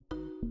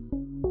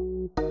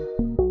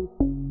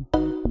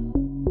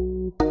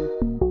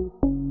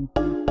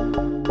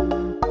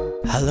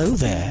Hello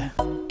there,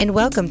 and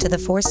welcome to the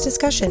Force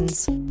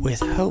Discussions with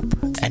Hope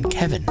and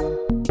Kevin.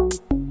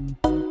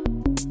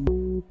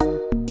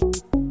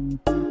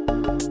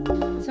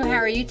 So how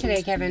are you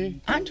today, Kevin?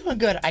 I'm doing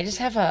good. I just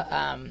have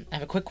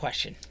a quick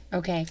question.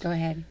 Okay, go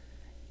ahead.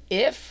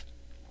 If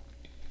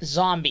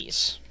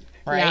zombies,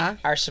 right, Yeah.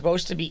 are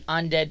supposed to be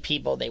undead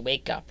people, they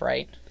wake up,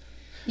 right?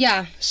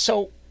 Yeah.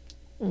 So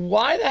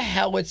why the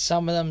hell would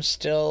some of them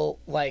still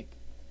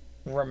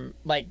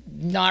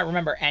not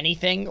remember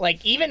anything?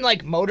 Like even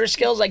like motor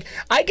skills. Like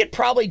I could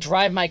probably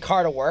drive my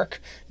car to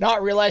work,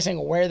 not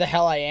realizing where the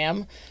hell I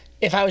am,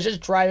 if I was just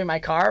driving my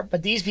car.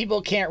 But these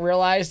people can't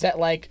realize that,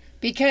 like,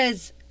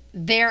 because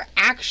they're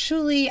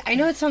actually, I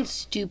know it sounds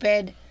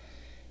stupid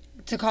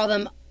to call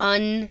them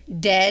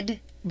undead,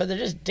 but they're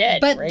just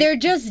dead. but right? they're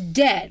just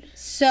dead.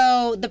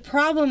 So the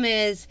problem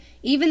is,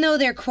 even though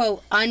they're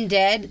quote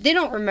undead, they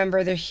don't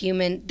remember they're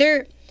human.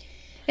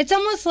 It's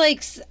almost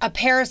like a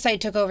parasite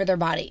took over their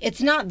body.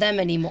 It's not them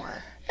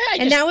anymore.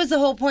 Yeah, and that was the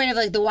whole point of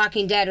like The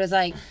Walking Dead was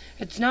like,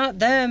 it's not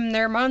them,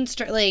 they're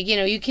monster. Like, you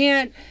know, you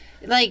can't,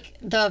 like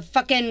the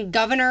fucking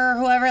governor or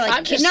whoever,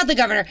 like not the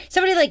governor,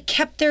 somebody like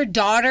kept their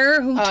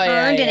daughter who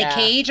turned in a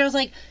cage. I was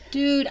like,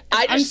 dude,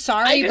 I'm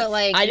sorry, but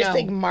like, I just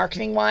think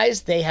marketing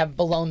wise, they have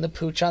blown the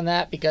pooch on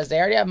that because they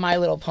already have My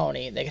Little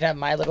Pony. They could have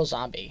My Little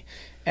Zombie.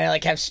 And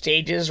like have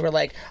stages where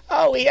like,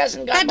 oh, he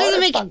hasn't got that doesn't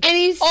make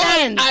any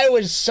sense. I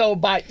was so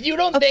biased. You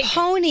don't think a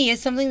pony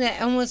is something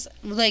that almost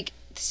like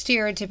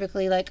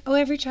stereotypically like, oh,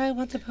 every child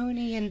wants a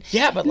pony and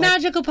but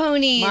magical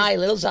ponies. My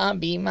Little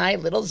Zombie, My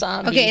Little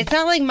Zombie. Okay, it's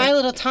not like My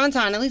Little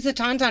Tauntaun. At least the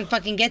Tauntaun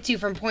fucking gets you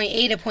from point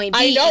A to point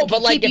B. I know, and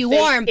but like keep you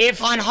warm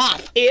on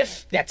Hoth.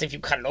 If that's if you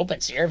cut it open,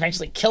 so you're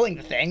eventually killing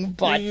the thing.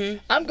 But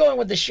I'm going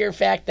with the sheer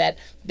fact that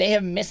they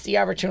have missed the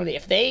opportunity.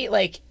 If they,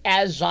 like,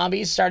 as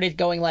zombies started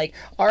going like,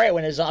 all right,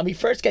 when a zombie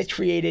first gets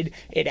created,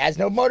 it has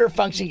no motor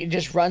function, it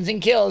just runs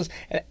and kills.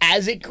 And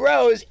as it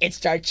grows, it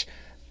starts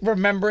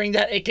remembering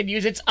that it can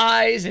use its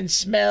eyes and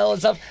smell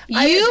and stuff.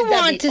 You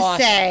want to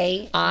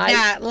say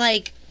that,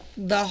 like,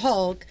 the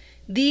Hulk,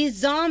 these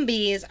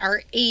zombies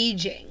are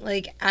aging.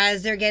 Like,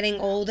 as they're getting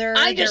older,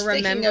 they're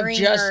remembering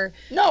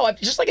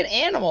just like an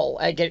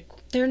animal.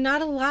 They're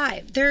not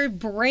alive. They're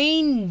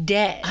brain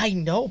dead. I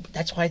know, but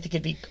that's why I think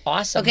it'd be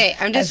awesome. Okay,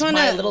 I just want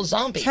My Little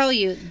Zombie. Tell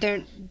you,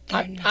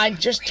 I'm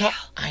just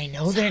I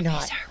know they're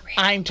not.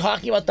 I'm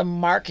talking about the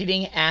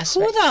marketing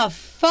aspect. Who the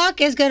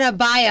fuck is gonna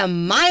buy a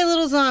My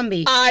Little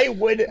Zombie? I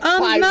would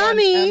buy one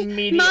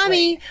immediately.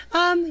 Mommy,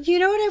 you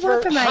know what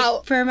I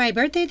want for my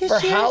birthday this year?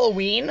 For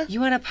Halloween?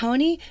 You want a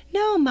pony?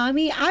 No,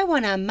 Mommy, I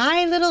want a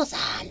My Little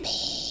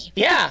Zombie.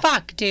 Yeah. What the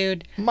fuck,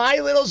 dude? My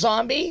Little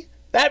Zombie?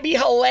 That'd be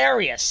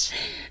hilarious.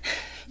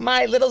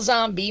 My Little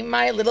Zombie,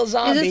 My Little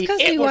Zombie. Is this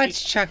because we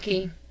watched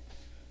Chucky?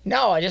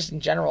 No, I just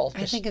in general.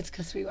 I think it's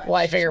because we watched. Well,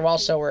 I figure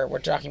also we're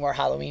talking more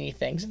Halloween-y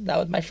things. That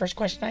was my first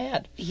question I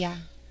had. Yeah,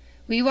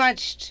 we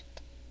watched.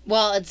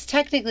 Well, it's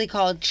technically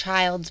called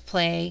Child's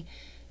Play,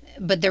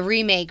 but the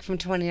remake from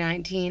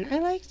 2019. I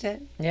liked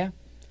it. Yeah.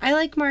 I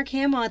like Mark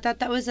Hamill. I thought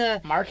that was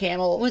Mark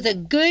Hamill was a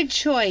good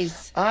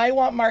choice. I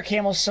want Mark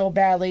Hamill so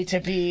badly to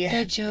be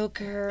the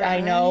Joker. I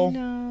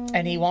know.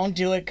 And he won't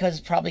do it because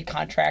probably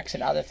contracts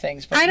and other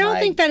things. But I don't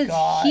think that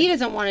he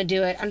doesn't want to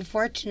do it.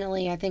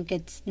 Unfortunately, I think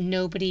it's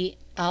nobody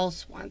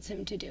else wants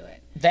him to do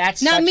it.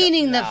 That's not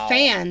meaning the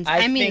fans.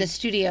 I mean the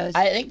studios.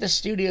 I think the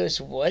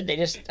studios would.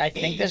 I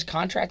think there's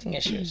contracting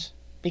issues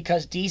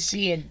because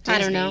DC and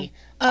Disney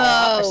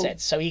are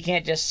opposites. So he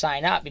can't just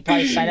sign up. He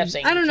probably sign up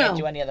saying he can't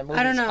do any other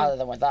movies other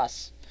than with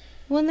us.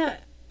 Well,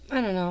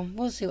 I don't know.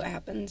 We'll see what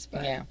happens.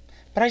 But. Yeah,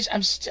 but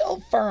I'm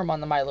still firm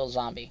on the My Little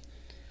Zombie.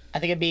 I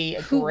think it'd be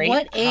a great.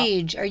 What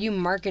age are you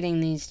marketing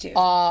these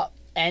to?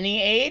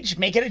 Any age.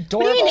 Make it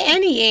adorable. What do you mean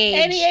any age?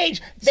 Any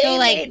age. They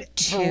made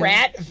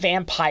brat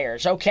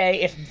vampires,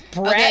 okay? If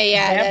brat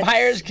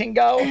vampires can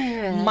go,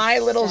 My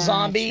Little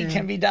Zombie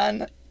can be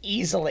done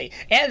easily.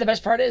 And the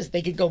best part is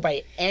they could go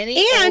by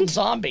any old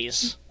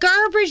zombies.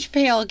 Garbage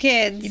Pail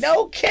Kids.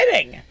 No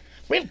kidding.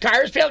 We have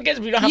Garbage Pail Kids.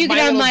 We don't have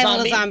My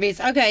Little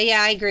Zombies. Okay,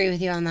 yeah, I agree with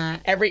you on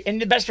that.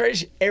 And the best part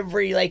is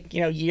every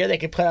year they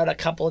could put out a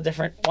couple of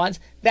different ones.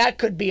 That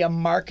could be a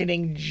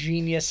marketing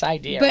genius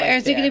idea. But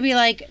is it going to be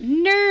like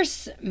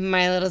Nurse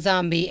My Little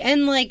Zombie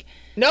and like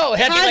no, it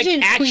had to be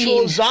like actual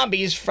Queen.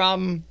 zombies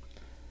from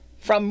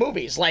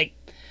movies. Like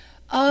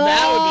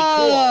that would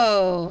be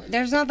cool.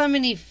 There's not that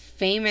many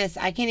famous.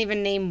 I can't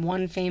even name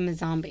one famous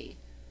zombie.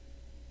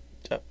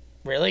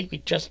 Really? We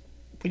just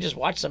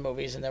watched some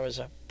movies and there was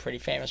a pretty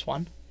famous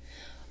one.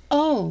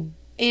 Oh,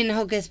 in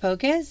Hocus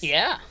Pocus?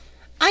 Yeah.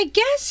 I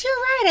guess you're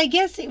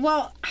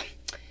right.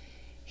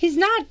 He's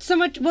not so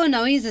much... Well,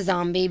 no, he's a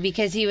zombie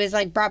because he was,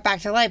 like, brought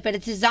back to life. But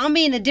it's a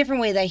zombie in a different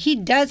way that he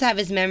does have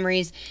his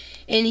memories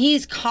and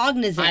he's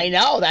cognizant. I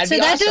know. That'd be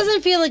awesome. So that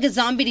doesn't feel like a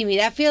zombie to me.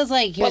 That feels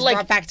like he was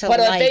brought back to life.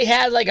 But if they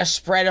had, like, a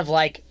spread of,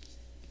 like,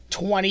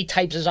 20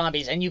 types of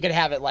zombies and you could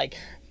have it, like...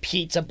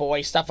 Pizza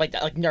Boy, stuff like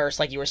that, like Nurse,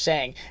 like you were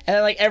saying. And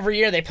then, like, every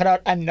year they put out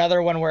another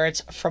one where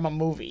it's from a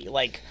movie.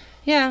 Like...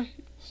 Yeah.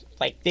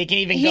 Like they can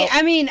even go.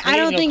 I mean, I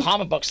don't think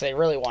comic books they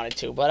really wanted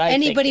to, but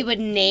anybody would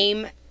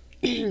name,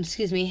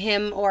 excuse me,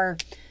 him or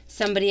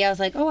somebody else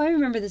like, oh, I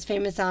remember this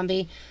famous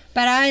zombie.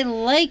 But I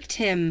liked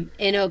him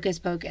in Hocus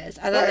Pocus.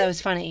 I thought that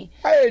was funny.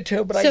 I did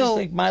too, but I just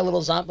think my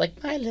little zombie,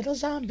 my little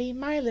zombie,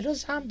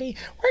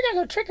 we're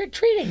gonna go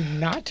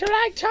trick-or-treating, not to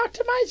talk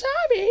to my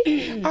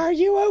zombie. Are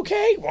you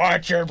okay?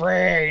 Watch your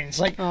brains.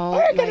 Like,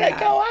 we're gonna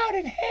go out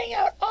and hang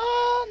out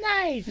all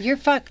night. You're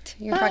fucked.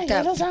 You're fucked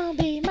up.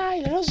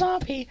 My little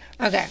zombie.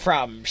 Okay.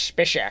 From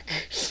Spishak.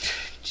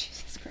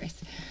 Jesus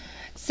Christ.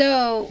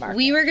 So,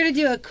 we were going to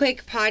do a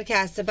quick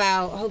podcast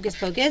about Hocus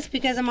Pocus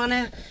because I'm on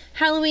a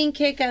Halloween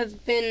kick.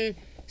 I've been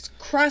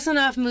crossing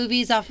off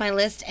movies off my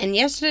list, and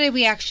yesterday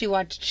we actually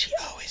watched She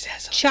always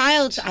has a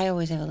Child's... I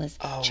always have a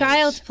list.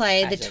 Child's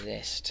Play,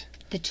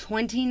 the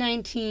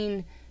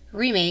 2019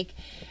 remake,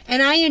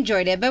 and I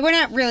enjoyed it, but we're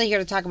not really here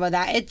to talk about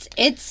that.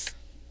 It's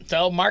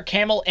So, Mark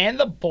Hamill and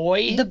the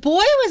boy. The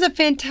boy was a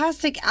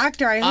fantastic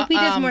actor. I hope he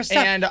does more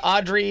stuff. And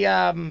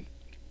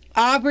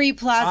Aubrey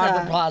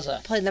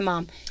Plaza played the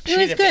mom. She It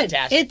was did good.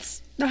 fantastic.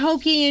 It's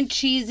hokey and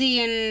cheesy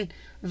and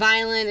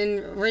violent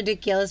and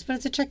ridiculous, but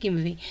it's a Chucky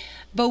movie.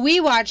 But we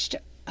watched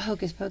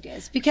Hocus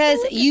Pocus because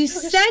you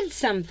said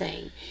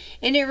something,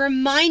 and it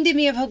reminded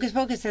me of Hocus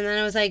Pocus, and then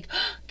I was like,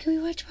 can we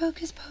watch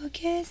Hocus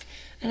Pocus?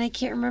 And I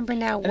can't remember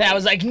now what. And I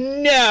was like,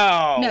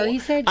 no. No, he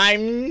said...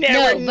 I'm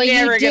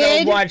never going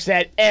to watch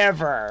that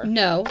ever.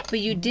 No, but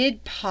you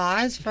did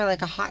pause for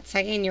like a hot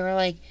second, and you were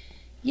like,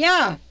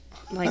 yeah.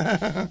 I'm like,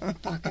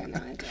 fuck, I know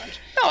I have to watch.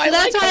 No, so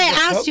that's like why I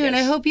Hocus asked you, and I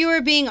Pocus. hope you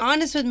were being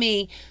honest with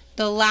me.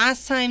 The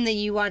last time that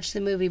you watched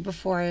the movie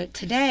before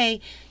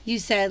today, you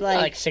said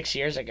like 6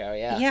 years ago,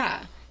 yeah.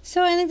 Yeah.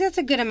 So I think that's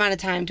a good amount of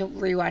time to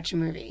rewatch a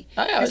movie.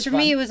 Oh, yeah, it was for fun.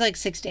 me, it was like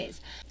 6 days.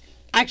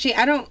 Actually,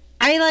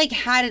 I like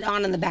had it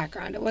on in the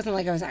background. It wasn't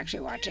like I was actually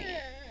watching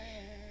it.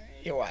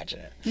 You're watching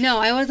it. No,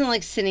 I wasn't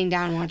like sitting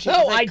down watching it.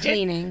 No, I was, like, I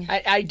cleaning.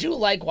 I do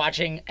like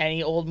watching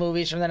any old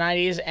movies from the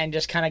 90s and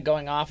just kind of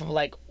going off of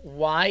like,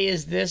 why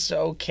is this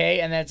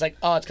okay? And then it's like,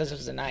 oh, it's because it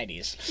was the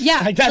 90s.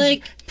 Yeah, like that's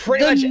like,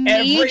 pretty the much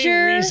every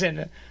major-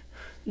 reason.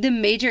 The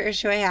major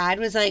issue I had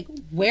was like,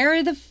 where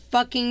are the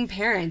fucking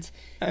parents?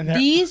 And they're-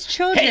 These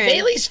children. Hey, they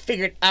at least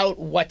figured out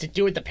what to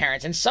do with the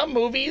parents. In some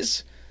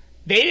movies,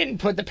 they didn't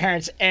put the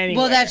parents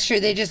anywhere. Well, that's true.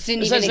 They just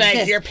didn't So even it's like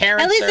exist. your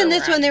parents At least in are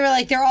this around. one, they were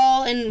like they're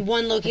all in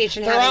one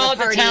location They're all having at a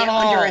the party town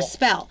under a hall.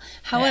 spell.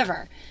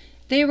 However,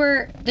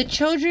 the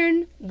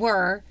children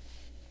were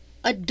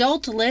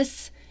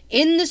adultless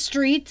in the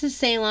streets of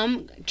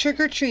Salem trick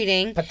or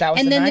treating. But that was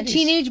and the then 90s. the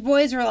teenage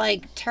boys were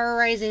like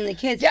terrorizing the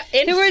kids. Yeah,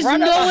 in there was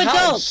front no of a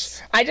adults.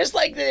 house. I just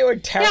like that they were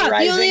terrorizing Yeah,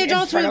 the only in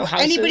adults front were of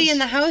houses. anybody in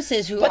the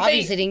houses who But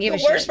obviously didn't give a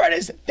shit. The worst part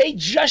is they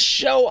just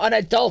show an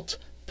adult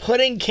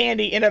putting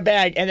candy in a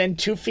bag, and then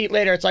 2 feet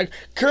later, it's like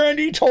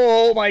candy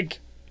time. Like,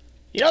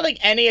 you don't think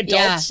any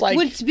adults like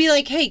would be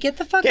like, hey, get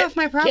the fuck off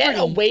my property. Get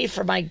away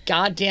from my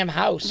goddamn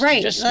house. Right,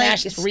 You just like,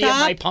 smashed 3 of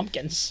my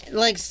pumpkins.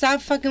 Like,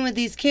 stop fucking with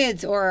these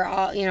kids or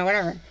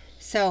whatever.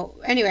 So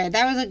anyway,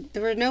 that was like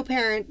there were no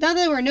parents. Not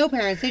that there were no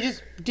parents, they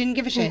just didn't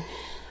give a shit.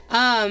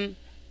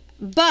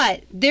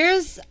 But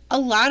there's a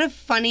lot of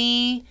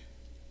funny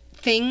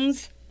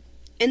things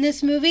in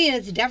this movie, and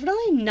it's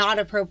definitely not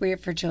appropriate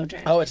for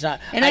children. Oh, it's not.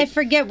 And I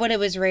forget what it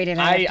was rated.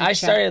 I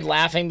started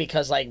laughing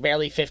because like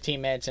barely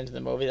 15 minutes into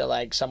the movie, that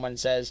like someone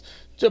says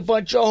it's a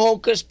bunch of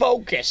hocus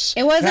pocus.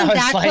 It wasn't And I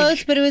was that like-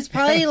 close, but it was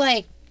probably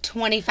like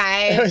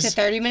 25 to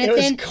 30 minutes it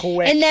was in.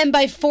 quick. And then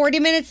by 40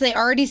 minutes, they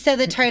already said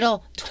the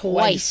title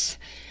twice.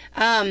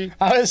 I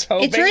was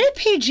hoping. It's rated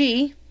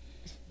PG,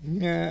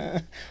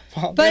 Yeah.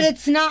 Well, but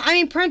it's not. I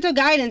mean, parental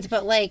guidance,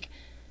 but like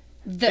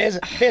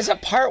there's a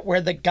part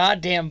where the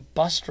goddamn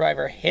bus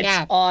driver hits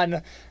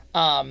on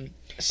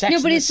Sex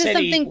and but the he says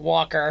City something-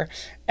 Walker,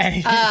 and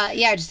he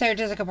just Sarah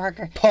Jessica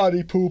Parker.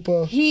 potty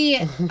pooper. He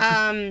Can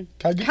I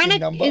get your kind of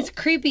number? is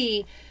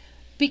creepy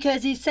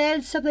because he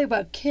said something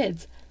about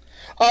kids.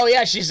 Oh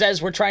yeah, she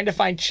says we're trying to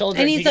find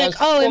children. And he's He like, goes,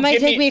 oh, "Well, it might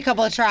give take me a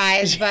couple of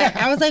tries, but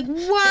I was like,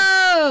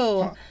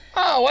 whoa.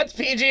 Oh, what's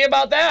PG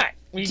about that?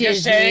 We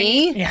just Disney?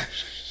 saying. Yeah.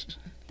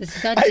 This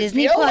is on I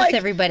Disney feel Plus, like-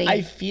 everybody.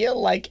 I feel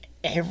like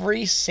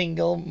every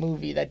single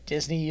movie that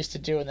Disney used to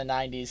do in the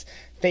 90s,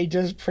 they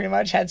just pretty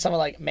much had someone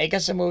like, make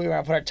us a movie, we're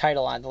going to put our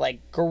title on. They're like,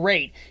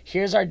 great,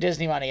 here's our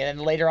Disney money. And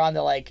then later on,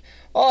 they're like,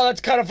 oh,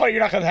 that's kind of funny.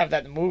 You're not going to have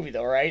that in the movie,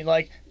 though, right?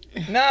 Like,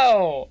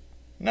 no,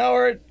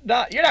 we're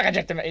not. You're not going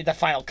to get the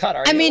final cut,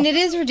 are you? I mean, it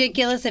is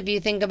ridiculous if you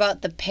think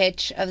about the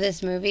pitch of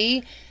this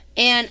movie.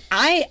 And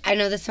I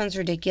know this sounds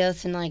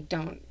ridiculous, and like,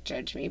 don't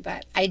judge me,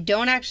 but I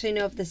don't actually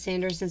know if the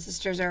Sanderson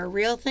sisters are a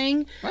real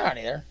thing, I don't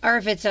either. or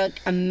if it's a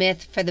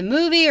myth for the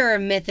movie or a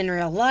myth in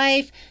real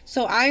life.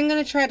 So I'm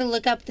gonna try to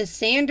look up the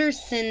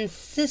Sanderson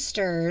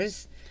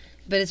sisters,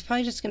 but it's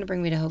probably just gonna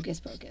bring me to Hocus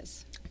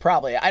Pocus.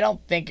 Probably. I don't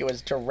think it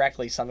was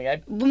directly something.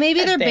 Well,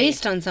 maybe they're They-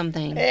 based on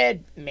something.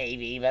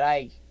 Maybe, but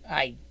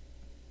I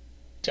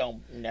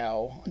don't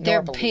know.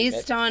 They're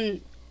based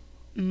on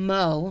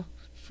Mo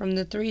from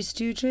the Three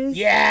Stooges.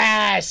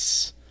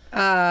 Yes.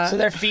 So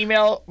they're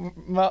female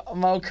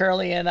Mo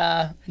Curly and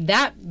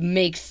That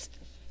makes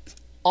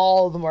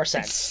all the more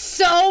sense.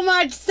 So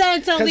much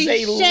sense. Holy Because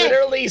shit. they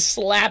literally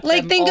slap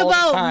them think all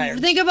about the time.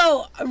 think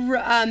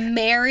about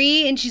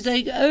Mary, and she's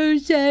like, "Oh,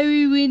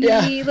 sorry, Winnie."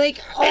 Yeah. Like,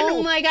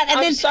 oh my god. And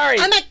I'm then sorry.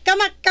 I'm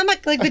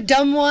like the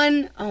dumb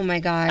one. Oh my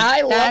god.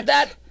 I love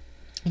that.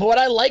 But what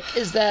I like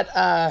is that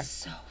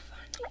So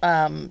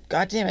funny.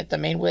 God damn it, the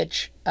main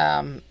witch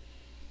actress,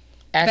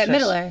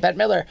 Bette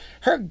Midler.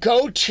 her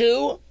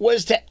go-to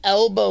was to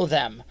elbow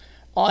them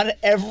on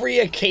every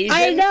occasion.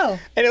 I know.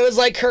 And it was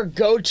like her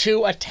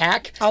go-to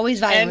attack. Always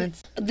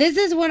violence. This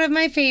is one of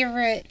my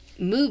favorite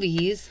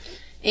movies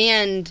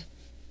and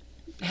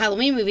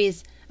Halloween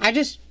movies. I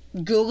just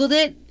Googled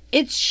it.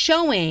 It's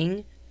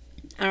showing,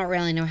 I don't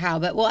really know how,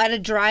 but at a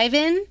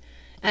drive-in,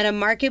 at a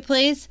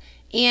marketplace,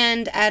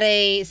 and at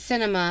a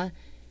cinema,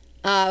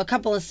 a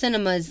couple of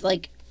cinemas,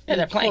 like... Yeah,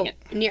 they're playing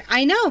it.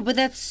 I know, but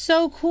that's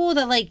so cool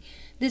that, like,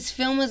 this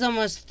film is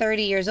almost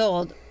 30 years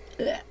old.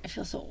 Ugh, I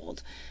feel so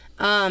old.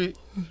 And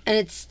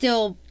it's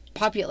still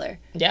popular.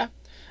 Yeah.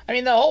 I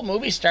mean, the whole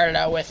movie started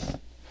out with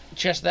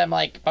just them,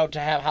 like, about to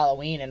have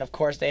Halloween, and of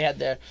course they had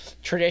the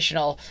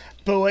traditional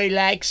boy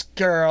likes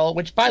girl,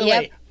 which, by the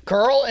way,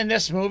 girl in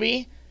this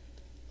movie...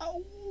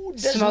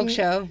 Smoke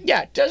show.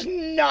 Yeah, does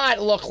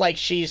not look like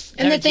she's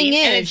 17. And the thing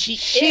is, and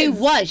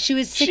she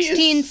was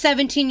 16,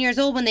 17 years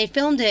old when they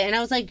filmed it, and I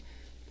was like...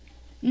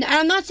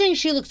 I'm not saying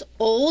she looks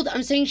old.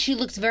 I'm saying she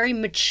looks very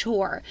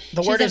mature.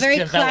 The word is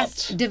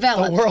developed.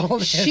 Developed. The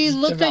world she is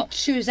looked developed. like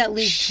she was at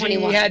least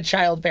 21. She had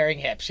childbearing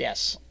hips,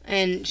 yes.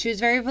 And she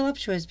was very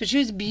voluptuous, but she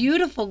was a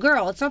beautiful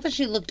girl. It's not that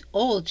she looked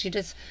old. She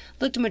just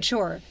looked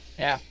mature.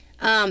 Yeah.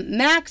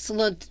 Max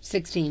looked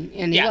 16,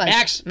 and he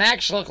was.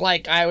 Max looked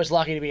like I was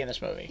lucky to be in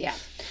this movie. Yeah.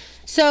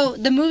 So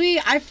the movie,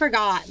 I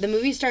forgot. The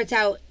movie starts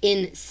out in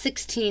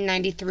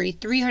 1693,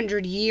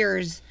 300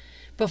 years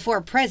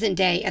before present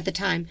day at the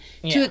time,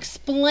 to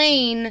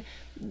explain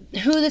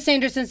who the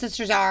Sanderson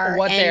sisters are,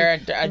 what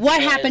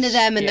happened to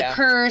them, and the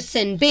curse,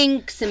 and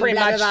Binks, and pretty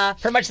blah, much, blah, blah.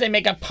 Pretty much they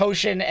make a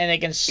potion and they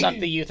can suck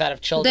the youth out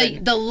of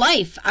children. The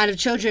life out of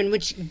children,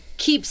 which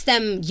keeps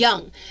them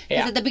young.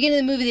 Because at the beginning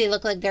of the movie, they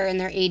look like they're in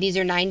their 80s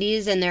or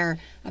 90s, and they're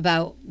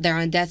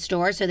on death's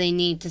door, so they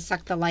need to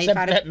suck the life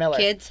out of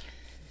kids.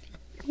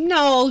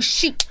 No,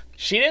 she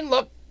didn't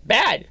look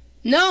bad.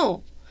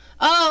 No.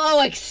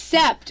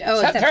 Except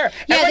her.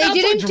 Yeah, they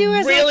didn't do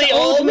as really much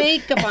old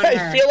makeup on her.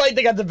 I feel like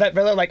they got the Bette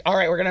Midler, like, all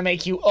right, we're gonna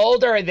make you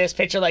older in this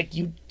picture. Like,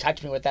 you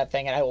touch me with that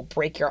thing, and I will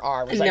break your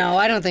arm. It's no,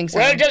 like, I don't think so.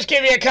 We'll just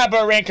give you a couple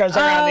of wrinkles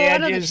around the I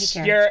don't edges.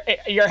 think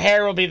she Your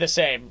hair will be the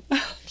same.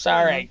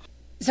 Sorry.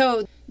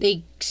 So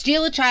they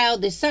steal a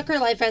child, they suck her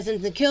life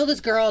essence, they kill this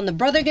girl, and the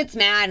brother gets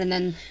mad, and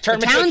then the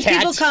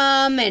townspeople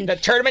come and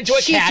turn him into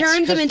a cat. She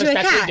turns him into a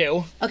cat.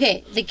 Do.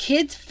 Okay, the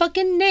kid's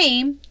fucking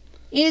name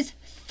is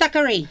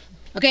Thackeray.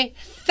 Okay,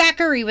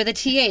 Thackeray with a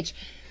TH.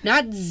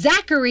 Not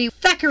Zachary,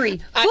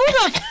 Thackeray. Who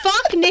the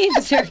fuck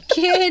names their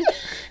kid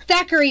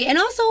Thackeray? And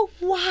also,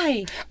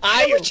 why?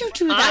 Why would you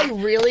do that? I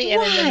really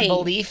am in the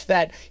belief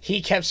that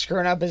he kept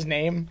screwing up his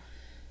name,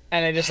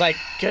 and they just like,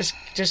 just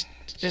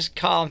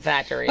call him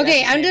Thackeray.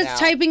 Okay, I'm just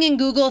typing in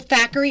Google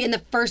Thackeray, and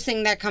the first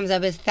thing that comes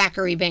up is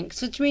Thackeray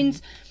Binks, which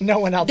means no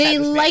one else. They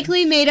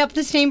likely made up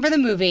this name for the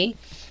movie.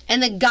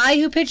 And the guy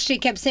who pitched it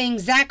kept saying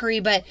Zachary,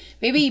 but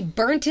maybe he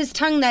burnt his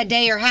tongue that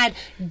day or had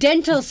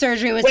dental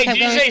surgery. Wait, did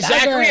you say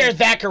Zachary or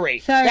Thackeray?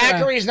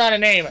 Zachary's not a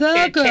name.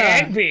 Thackeray. It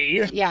can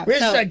be. Yeah.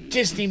 This is a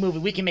Disney movie.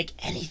 We can make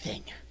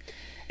anything.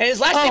 And his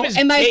last name is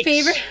and my Binks.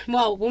 favorite...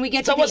 Well, when we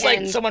get to the Almost like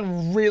end...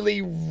 someone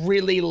really,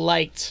 really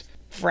liked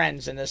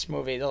Friends in this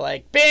movie. They're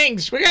like,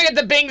 Bings! We gotta get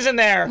the Bings in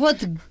there! Well,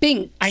 it's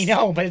Binks. I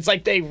know, but it's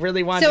like they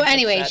really wanted So to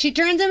anyway, she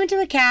turns them into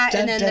a cat,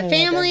 and then the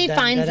family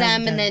finds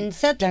them, and then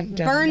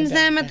burns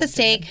them at the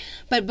stake.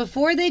 But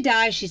before they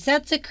die, she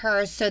sets a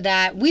curse so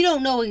that we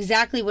don't know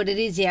exactly what it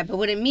is yet, but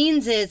what it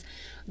means is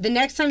the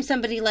next time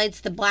somebody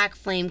lights the black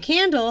flame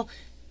candle,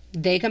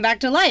 they come back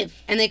to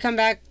life. And they come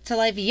back to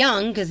life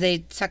young, because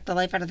they sucked the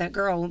life out of that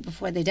girl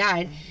before they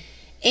died.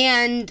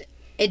 And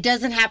it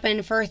doesn't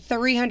happen for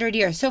 300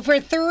 years. So for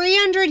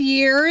 300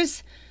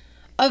 years,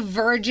 a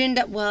virgin,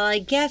 well, I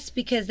guess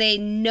because they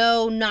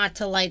know not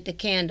to light the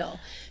candle.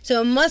 So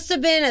it must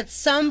have been at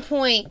some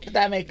point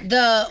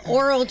the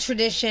oral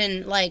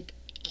tradition,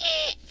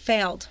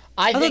 failed.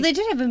 Although they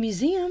did have a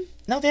museum.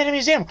 No, they had a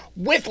museum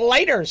with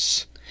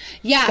lighters.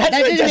 Yeah, that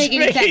doesn't make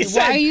any sense.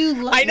 Why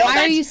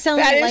are you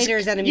selling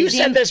lighters at a museum? You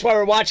said this while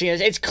we're watching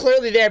it. It's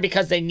clearly there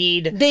because they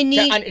need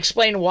to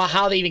explain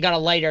how they even got a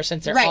lighter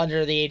since they're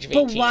under the age of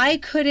 18. But why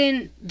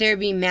couldn't there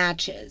be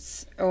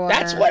matches?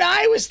 That's what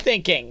I was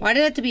thinking. Why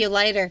did it have to be a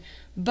lighter?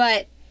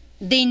 But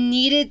they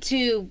needed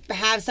to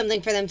have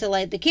something for them to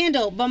light the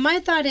candle. But my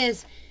thought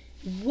is,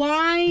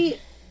 why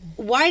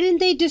didn't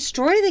they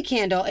destroy the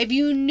candle? If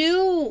you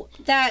knew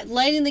that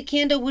lighting the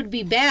candle would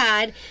be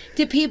bad,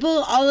 did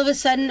people all of a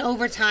sudden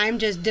over time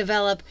just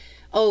develop,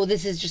 oh,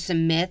 this is just a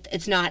myth,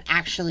 it's not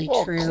actually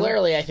true? Well,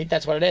 clearly I think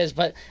that's what it is,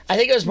 but I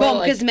think it was more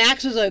because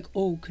Max was like,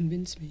 oh,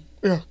 convince me.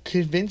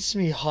 Convince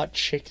me, hot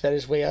chick that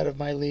is way out of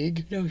my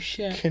league. No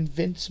shit.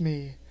 Convince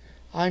me.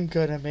 I'm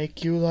gonna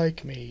make you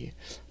like me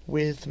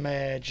with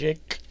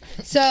magic.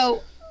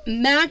 So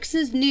Max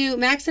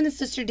and his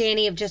sister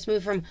Danny have just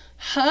moved from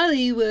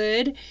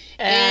Hollywood,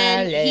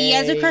 and he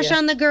has a crush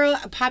on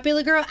the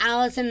popular girl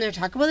Allison. They're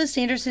talking about the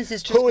Sanderson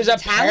sisters, who is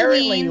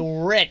apparently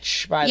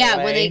rich, by the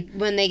way. Yeah,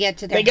 when they get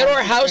to their they go to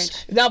her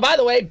house. Now, by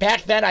the way,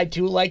 back then I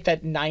do like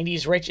that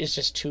 90s rich is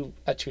just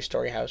a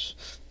 2-story house.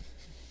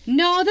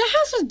 No, the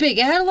house was big.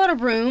 It had a lot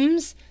of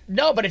rooms.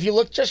 No, but if you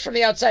look just from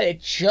the outside,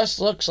 it just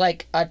looks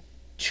like a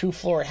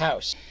 2-floor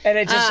house, and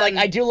it's just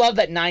I do love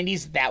that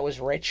 90s. That was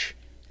rich.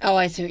 Oh,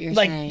 I see what you're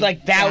saying.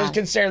 Like that was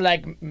considered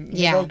like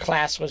middle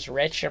class was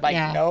rich. I'm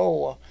like,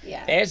 no,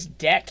 there's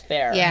debt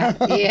there. Yeah,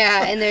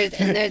 and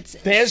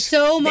there's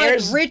so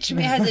much rich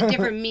has a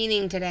different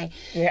meaning today.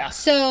 Yeah.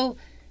 So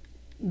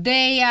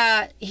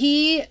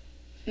he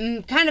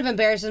kind of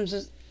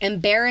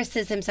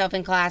embarrasses himself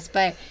in class,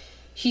 but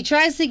he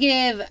tries to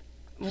give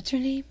what's her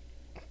name,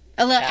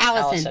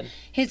 Allison,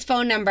 his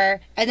phone number,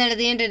 and then at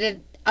the end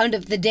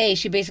of the day,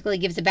 she basically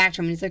gives it back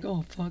to him, and he's like,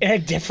 "Oh fuck!" In a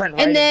different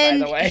writing, and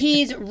then by the way.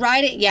 he's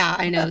writing. Yeah,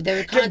 I know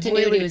the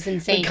continuity was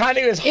insane. The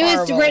continuity was horrible.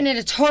 It was written in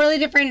a totally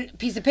different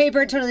piece of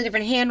paper, totally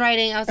different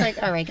handwriting. I was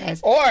like, "All right,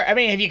 guys." Or I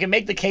mean, if you can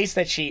make the case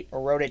that she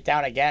wrote it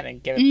down again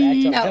and give it back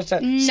to him, just to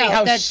see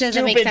how that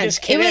doesn't make sense.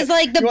 It was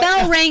like the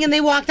bell rang and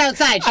they walked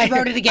outside. She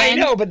wrote it again.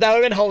 I know, but that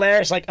would have been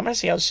hilarious. Like, I'm gonna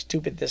see how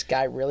stupid this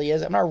guy really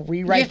is. I'm gonna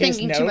rewrite his note. You're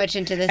thinking too much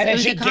into this. And it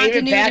was a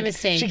continuity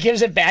mistake. She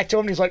gives it back to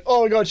him, and he's like,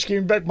 "Oh my god, she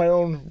gave me back my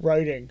own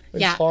writing."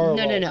 It's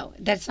horrible. No.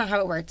 That's not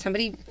how it worked.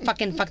 Somebody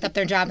fucking fucked up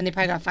their job and they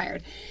probably got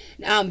fired.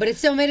 But it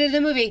still made it in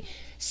the movie.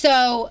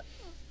 So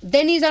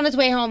then he's on his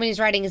way home and he's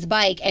riding his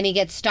bike and he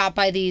gets stopped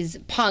by these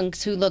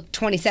punks who look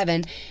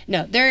 27.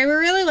 No, they were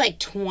really like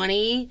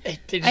 20, I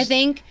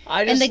think.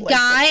 And the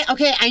guy,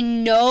 okay, I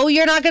know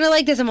you're not going to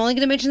like this. I'm only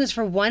going to mention this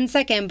for 1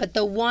 second, but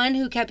the one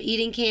who kept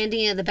eating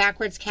candy and the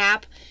backwards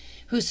cap,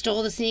 who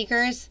stole the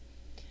sneakers,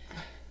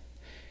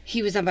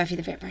 he was on Buffy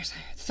the Vampire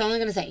Slayer. That's all I'm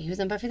going to say. He was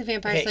on Buffy the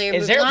Vampire Slayer.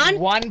 Is there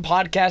one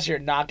podcast you're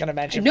not going to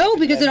mention? No,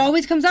 because it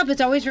always comes up. It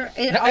always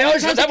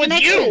comes up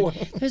with you.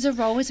 There's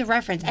always a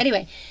reference.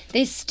 Anyway,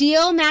 they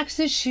steal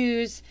Max's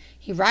shoes.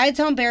 He rides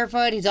home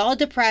barefoot. He's all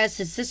depressed.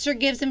 His sister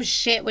gives him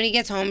shit when he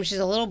gets home. She's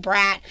a little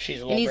brat.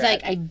 And he's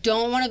like, I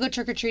don't want to go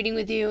trick-or-treating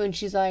with you. And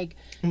she's like,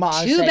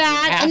 Mom, too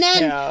bad. And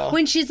then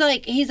when he's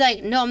like,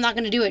 no, I'm not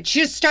going to do it.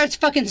 She just starts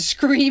fucking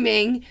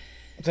screaming.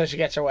 Until she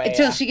gets her way.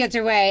 She gets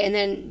her way, and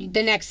then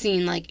the next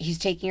scene, like, he's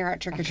taking her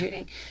out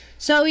trick-or-treating.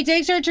 So he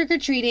takes her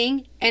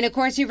trick-or-treating, and of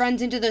course he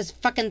runs into those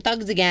fucking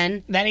thugs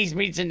again. Then he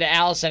meets into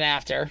Allison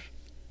after.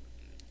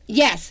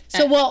 Yes. He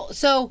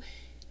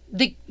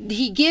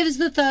gives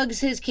the thugs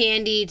his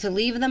candy to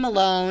leave them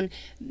alone.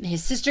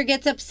 His sister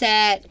gets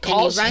upset,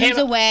 and he runs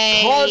away.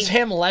 Calls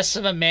him less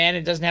of a man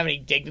and doesn't have any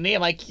dignity.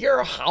 I'm like,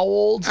 you're how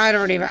old? I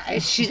don't even...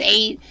 She's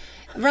 8.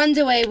 Runs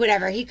away,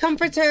 whatever. He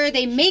comforts her.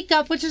 They make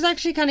up, which is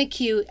actually kind of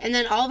cute. And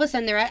then all of a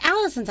sudden, they're at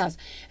Allison's house.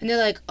 And they're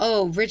like,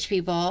 oh, rich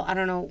people. I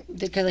don't know.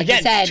 Because like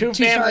you said,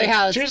 two-story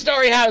house.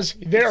 Two-story house.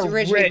 They're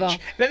rich. People.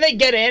 Then they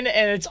get in,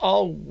 and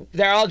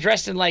they're all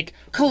dressed in like...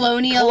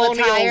 Colonial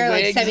attire,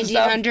 like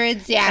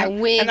 1700s. Yeah,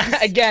 wigs.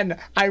 And again,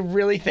 I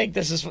really think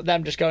this is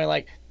them just going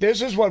like,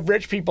 this is what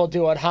rich people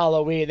do at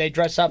Halloween. They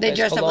dress up like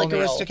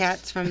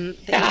aristocrats from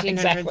the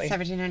 1800s,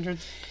 1700s.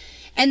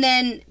 And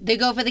then they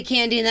go for the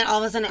candy, and then all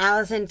of a sudden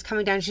Allison's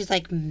coming down. She's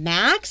like,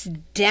 Max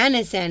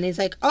Dennison. He's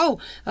like,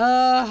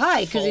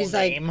 hi. Because he's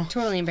like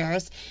totally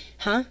embarrassed.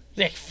 Huh?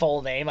 Like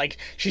full name. Like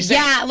she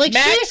said, like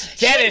Max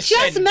Dennison. She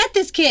just met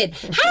this kid.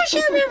 How does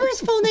she remember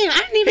his full name? I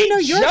didn't even know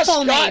your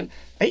full name.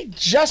 He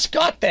just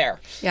got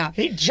there. Yeah.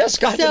 He just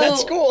got to that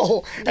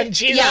school. And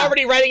she's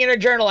already writing in her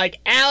journal like,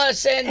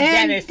 Allison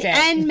Dennison.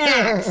 And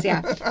Max,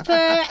 yeah.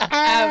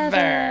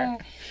 Forever.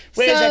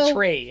 Where's a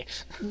tree?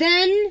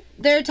 Then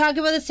they're talking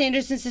about the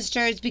Sanderson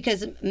sisters because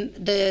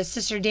the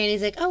sister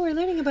Danny's like, we're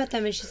learning about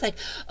them. And she's like,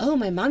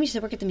 my mom used to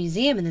work at the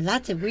museum and then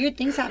lots of weird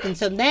things happen.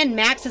 So then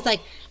Max is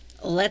like,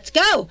 let's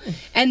go.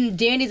 And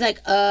Danny's like,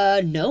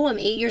 no, I'm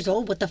 8 years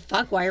old. What the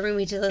fuck? Why are we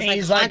moving to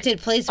this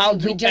haunted place? I'll we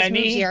do just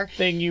moved here.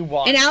 Anything you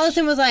want. And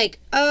Allison was like,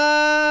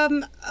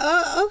 okay.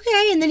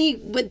 And then he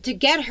went to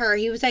get her.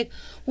 He was like,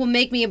 well,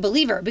 make me a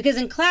believer. Because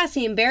in class,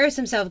 he embarrassed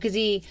himself because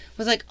he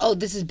was like,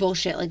 this is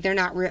bullshit. Like, they're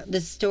not real.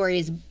 This story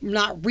is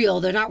not real.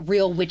 They're not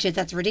real witches.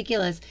 That's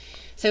ridiculous.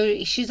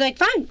 So she's like,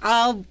 fine,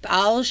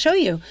 I'll show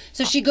you.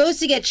 So she goes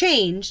to get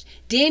changed.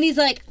 Danny's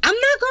like, I'm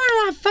not going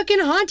to a fucking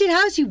haunted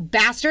house, you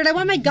bastard. I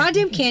want my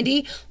goddamn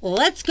candy.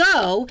 Let's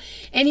go.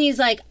 And he's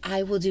like,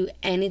 I will do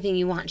anything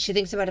you want. She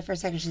thinks about it for a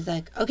second. She's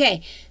like,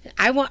 okay,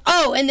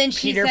 and then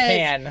she Peter says...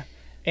 Pan.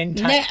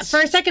 For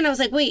a second, I was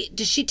like, wait,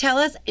 does she tell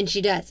us? And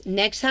she does.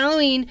 Next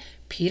Halloween,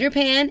 Peter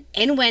Pan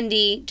and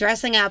Wendy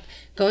dressing up,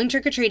 going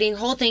trick-or-treating,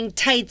 whole thing,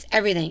 tights,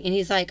 everything. And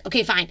he's like,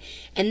 okay, fine.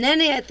 And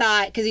then I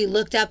thought, because he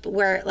looked up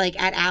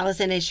at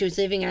Allison as she was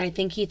leaving, and I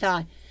think he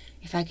thought,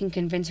 if I can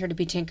convince her to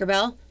be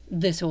Tinkerbell,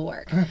 this will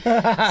work.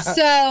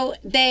 So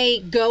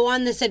they go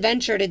on this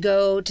adventure to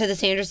go to the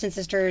Sanderson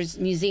sisters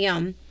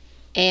museum,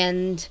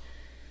 and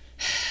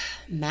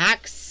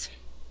Max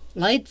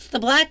lights the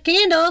black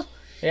candle.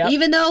 Yep.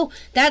 Even though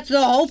that's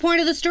the whole point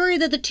of the story,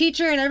 that the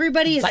teacher and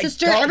everybody, his Like,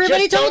 sister, don't-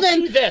 everybody just told don't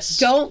him, do this.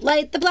 don't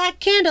light the black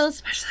candle,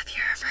 especially if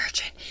you're a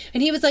virgin.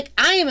 And he was like,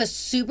 I am a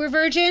super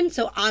virgin,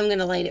 so I'm going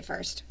to light it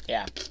first.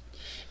 Yeah.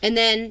 And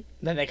then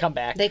they come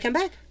back. they come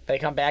back. They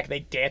come back. They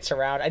dance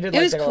around. I did. It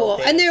was cool.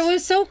 And there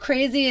was so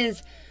crazy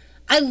is,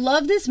 I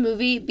love this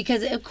movie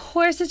because, of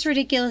course, it's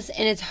ridiculous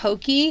and it's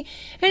hokey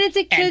and it's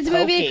a kids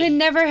movie. It could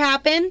never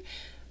happen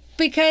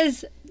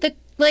because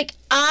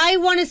I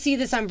want to see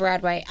this on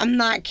Broadway. I'm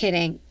not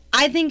kidding.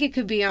 I think it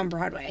could be on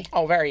Broadway.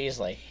 Oh, very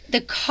easily.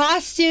 The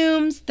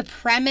costumes, the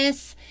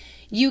premise,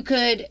 you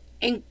could.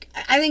 And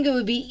I think it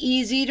would be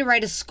easy to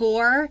write a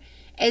score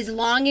as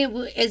long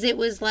as it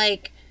was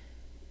like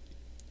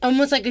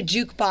almost like a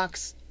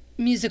jukebox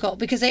musical,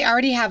 because they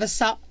already have a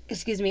song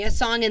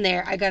in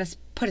there. I gotta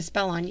put a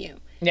spell on you.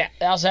 Yeah,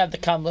 they also have the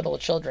 "Come Little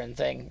Children"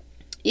 thing.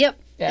 Yep.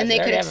 Yeah, and they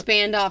they could already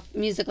expand off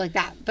music like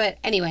that. But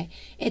anyway,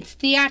 it's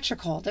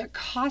theatrical. Their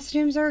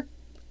costumes are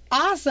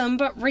awesome,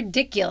 but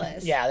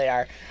ridiculous. Yeah, they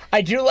are.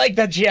 I do like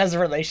that she has a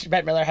relation.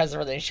 Bette Midler has a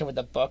relation with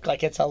the book,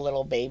 like it's a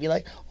little baby,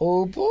 like,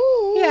 oh boy.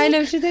 Yeah, I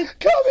know. She's like,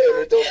 come here,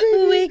 little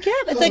baby. Wake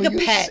up. It's like a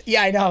pet.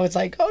 Yeah, I know. It's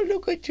like, oh,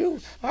 look at you.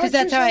 Because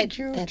that's how that's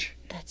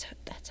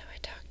how I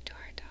talk to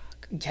our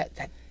dog.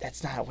 Yeah,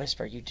 that's not a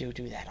whisper. You do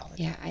that all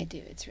the time. Yeah, I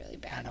do. It's really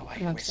bad. I don't know why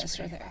I'm you're obsessed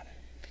with whispering her. about it.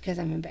 Because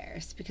I'm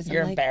embarrassed. Because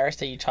You're I'm embarrassed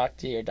that you talk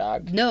to your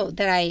dog? No,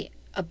 that I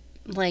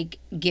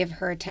give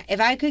her if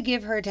I could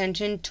give her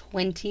attention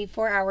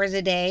 24 hours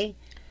a day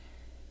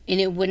and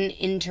it wouldn't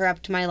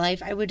interrupt my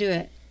life, I would do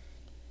it.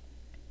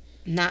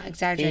 Not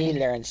exaggerating. You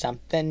learned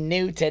something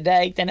new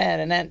today. You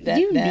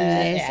knew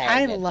this. Yeah,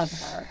 I did. love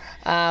her.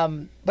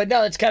 But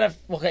no, it's kind of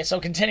okay.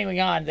 So continuing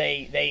on,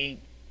 they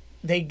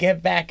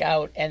get back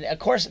out, and of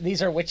course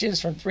these are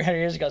witches from 300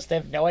 years ago, so they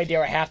have no idea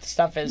where half the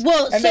stuff is.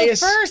 Well, and so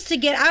first to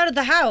get out of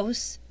the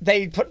house,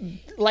 they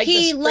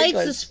he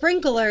lights the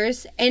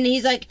sprinklers, and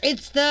he's like,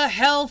 "It's the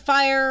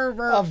hellfire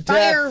or Of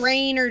fire, death.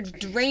 rain or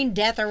rain,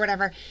 death or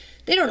whatever."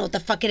 They don't know what the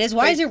fuck it is.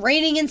 Why is it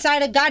raining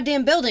inside a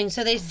goddamn building?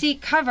 So they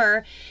seek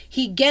cover.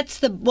 He gets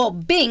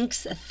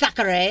Binks,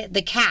 Thackeray,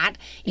 the cat,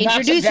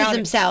 introduces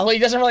himself. Well, he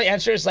doesn't really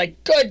answer. It's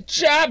like, good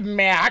job,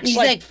 Max. He's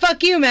like,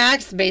 fuck you,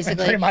 Max,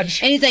 basically. Pretty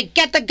much. And he's like,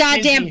 get the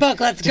goddamn book,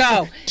 let's go.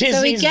 So he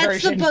Disney's gets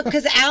version. the book,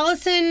 because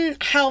Allison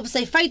helps.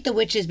 They fight the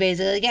witches,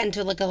 basically. They get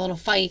into like a little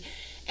fight.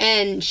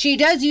 And she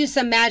does use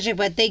some magic,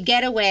 but they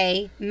get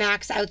away.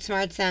 Max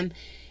outsmarts them.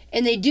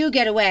 And they do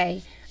get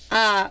away.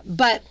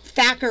 But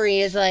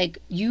Thackeray is like,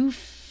 you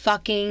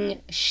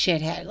fucking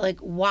shithead. Like,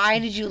 why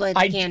did you light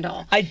the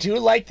candle? I do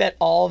like that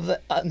all of the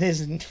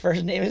his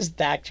first name is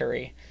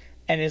Thackeray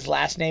and his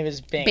last name is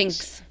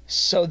Binks.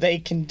 So they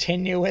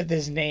continue with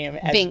his name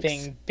as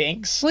being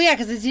Binks. Well, yeah,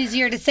 because it's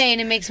easier to say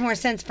and it makes more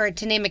sense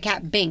to name a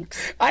cat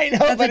Binks. I know,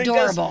 That's but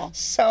adorable.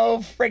 It's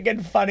so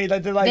friggin' funny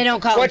that they're like, they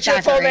don't call what's him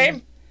your full Thackeray.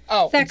 name?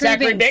 Oh,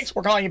 Zachary Binks.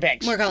 We're calling you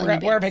Binks. We're going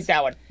to pick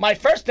that one. My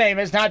first name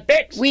is not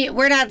Binks.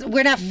 We're not fucking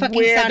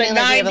We're sounding the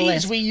like we have a 90s.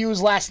 list. We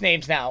use last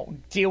names now.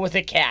 Deal with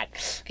a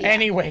cat. Yeah.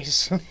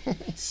 Anyways.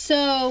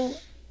 So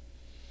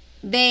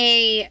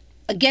they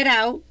get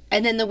out,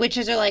 and then the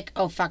witches are like,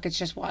 oh, fuck, it's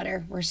just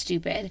water. We're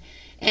stupid.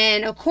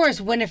 And, of course,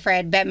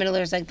 Winifred, Bette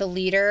Midler's like the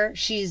leader.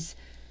 She's,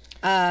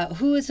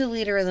 who is the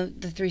leader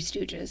of the Three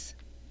Stooges?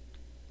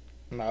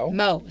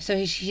 Mo.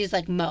 So she's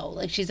like Mo.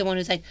 Like, she's the one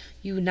who's like,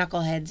 you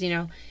knuckleheads, you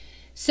know.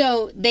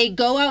 So they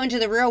go out into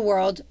the real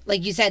world.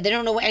 Like you said, they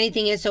don't know what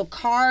anything is. So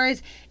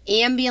cars,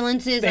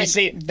 ambulances,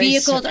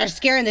 vehicles are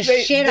scaring the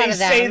shit out of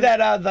them. They say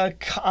that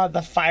the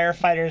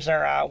firefighters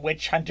are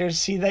witch hunters.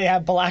 See, they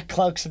have black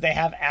cloaks and they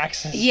have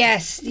axes.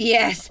 Yes.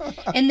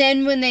 And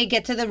then when they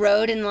get to the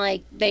road and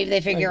like they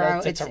figure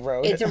out it's a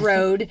road. It's a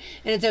road,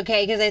 and it's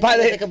okay because they think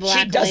it's like a black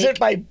She does lake. it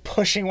by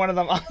pushing one of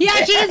them on. Yeah,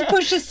 she just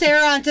pushes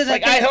Sarah onto the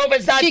like, I hope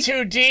it's not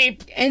too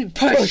deep. And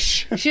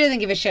push. She doesn't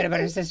give a shit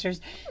about her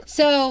sisters.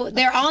 So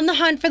they're on the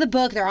hunt for the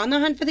book. They're on the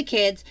hunt for the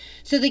kids.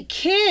 So the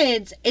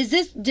kids,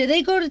 do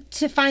they go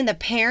to find the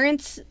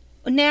parents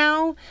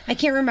now? I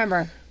can't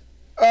remember.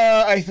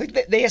 I think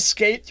that they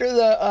escaped through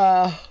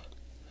the,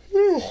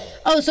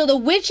 Oh, so the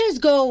witches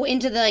go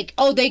into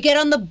they get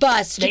on the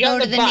bus to go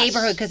to the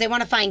neighborhood because they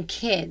want to find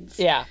kids.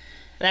 Yeah.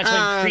 And that's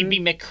when Creepy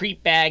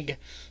McCreepbag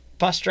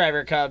bus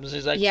driver comes.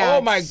 He's like, yeah,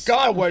 oh my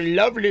God, what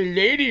lovely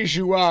ladies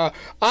you are.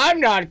 I'm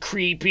not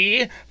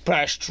creepy.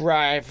 Bus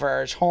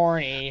driver's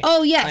horny.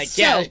 Oh, yes. Like,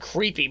 yeah, it's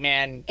creepy,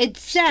 man. It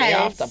says... Stay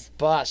off the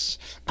bus.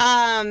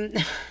 I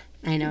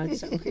know,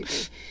 it's so creepy.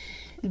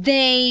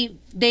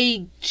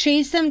 They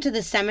chase them to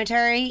the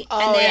cemetery,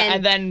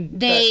 and then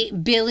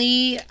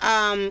Billy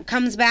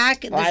comes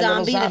back, the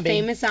zombie, the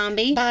famous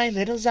zombie. My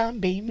little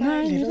zombie,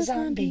 my little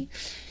zombie.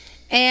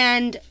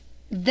 And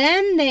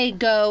then they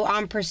go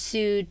on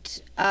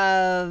pursuit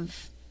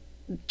of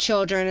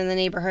children in the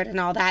neighborhood and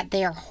all that.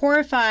 They are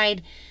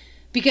horrified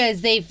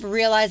because they've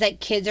realized that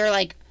kids are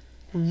like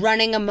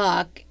running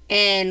amok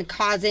and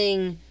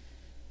causing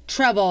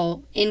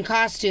trouble in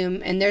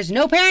costume, and there's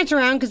no parents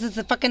around because it's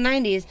the fucking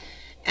 90s.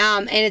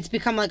 And it's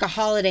become like a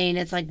holiday, and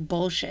it's like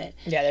bullshit.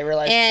 Yeah, they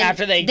realize And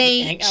after they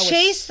hang out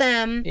chase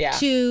them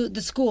to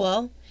the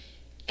school,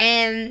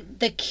 and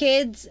the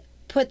kids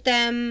put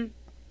them.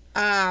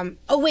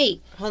 Oh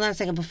wait, hold on a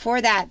second.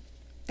 Before that,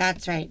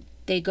 that's right.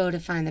 They go to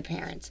find the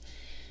parents.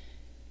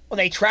 Well,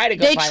 they try to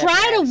go. They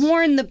try to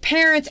warn the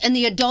parents and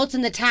the adults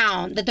in the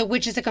town that the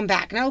witches have come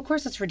back. Now, of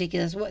course, that's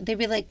ridiculous. They'd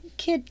be like,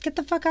 "Kid, get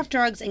the fuck off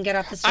drugs and get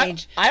off the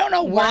stage." I don't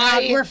know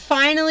why we're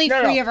finally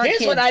free of our Here's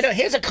kids. What I don't.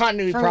 Here's a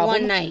continuity for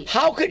problem. one night.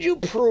 How could you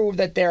prove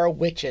that there are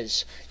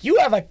witches? You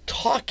have a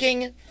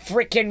talking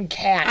freaking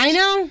cat. I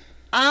know.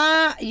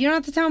 You don't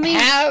have to tell me.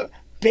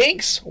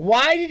 Binks,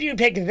 why did you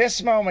pick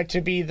this moment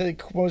to be the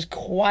most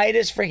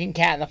quietest freaking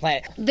cat on the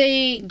planet?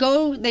 They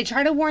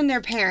try to warn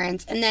their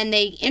parents, and then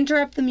they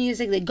interrupt the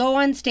music. They go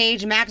on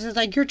stage. Max is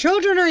like, "Your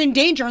children are in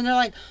danger." And they're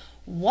like,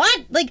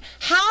 "What? Like,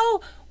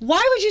 how?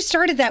 Why would you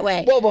start it that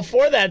way?" Well,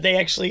 before that, they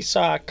actually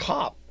saw a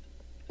cop.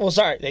 Well,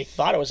 sorry, they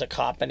thought it was a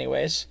cop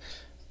anyways.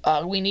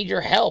 We need your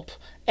help.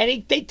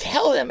 And they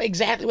tell them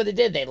exactly what they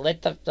did. They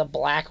lit the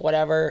black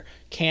whatever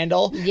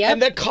candle. Yep.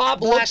 And the cop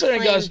looks at him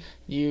and flame. goes,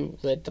 "You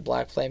lit the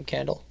black flame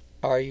candle?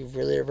 Are you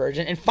really a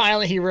virgin?" And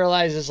finally he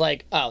realizes,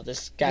 like, oh,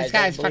 this guy's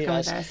fucking with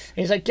us. And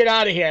he's like, "Get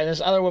out of here." And this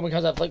other woman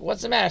comes up like,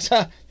 "What's the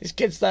matter?" These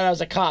kids thought I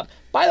was a cop.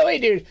 By the way,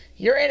 dude,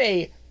 you're in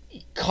a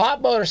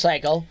cop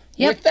motorcycle.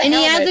 Yep, with the and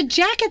helmet. he has a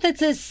jacket that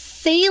says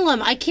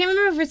Salem. I can't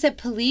remember if it said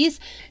police.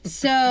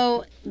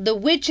 So the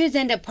witches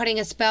end up putting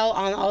a spell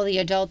on all the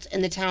adults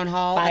in the town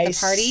hall at the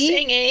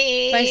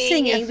party. By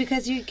singing,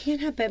 because you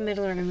can't have Bette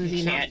Midler in a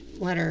movie and not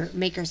let her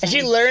make her sing. And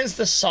she learns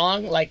the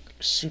song, like,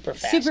 super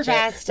fast. Super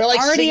fast. They're, like,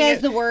 already singing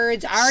has the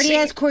words, already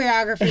has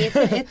choreography.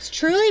 It's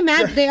truly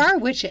mad. They are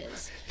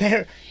witches.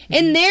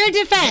 In their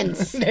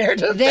defense,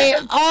 they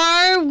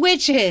are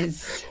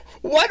witches.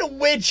 What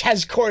witch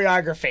has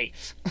choreography?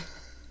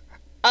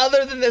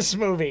 Other than this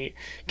movie.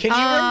 Can you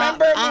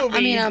remember a movie?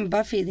 I mean, on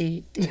Buffy,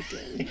 they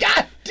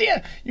God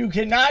damn. You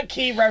cannot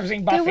keep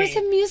referencing Buffy. There was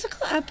a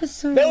musical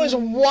episode. There was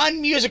one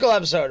musical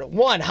episode.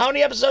 One. How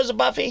many episodes of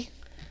Buffy?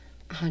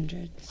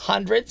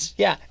 Hundreds.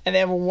 Yeah. And they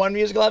have one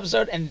musical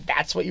episode, and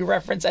that's what you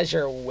reference as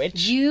your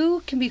witch?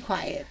 You can be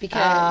quiet,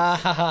 because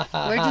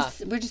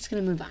we're just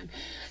going to move on.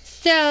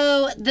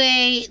 So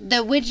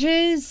the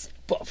witches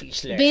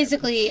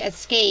basically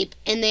escape,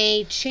 and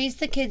they chase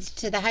the kids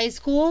to the high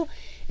school,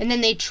 and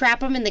then they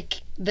trap them in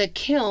the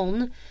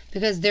kiln,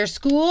 because their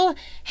school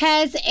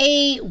has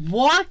a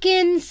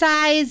walk-in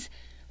size,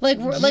 like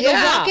a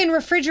walk-in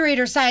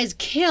refrigerator size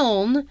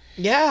kiln.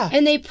 Yeah.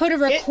 And they put a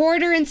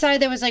recorder inside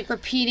that was like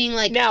repeating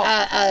like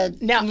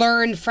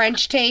learned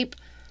French tape.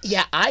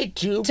 Yeah, I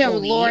do to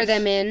lure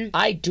them in.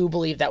 I do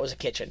believe that was a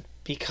kitchen,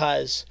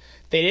 because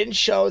they didn't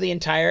show the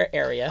entire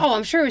area. Oh,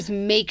 I'm sure it was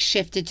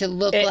makeshifted to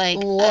look like.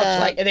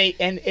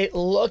 It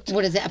looked.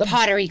 What is it? A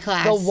pottery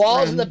class. The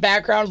walls in the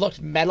background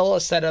looked metal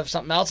instead of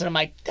something else, and I'm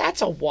like,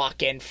 that's a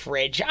walk-in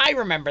fridge. I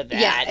remember that.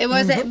 Yeah, it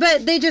wasn't,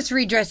 but they just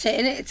redressed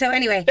it, and so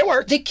anyway, it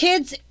worked. The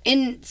kids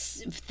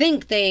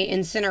think they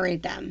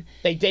incinerate them.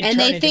 They did, and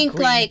they think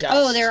like, dust.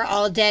 Oh, they're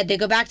all dead. They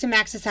go back to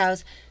Max's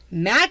house.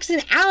 Max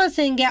and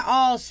Allison get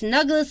all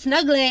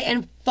snuggly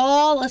and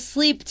fall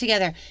asleep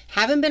together.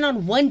 Haven't been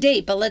on one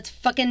date, but let's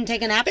fucking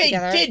take a nap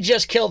together. They did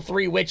just kill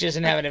 3 witches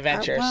and have an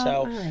adventure, well, so.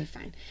 All right,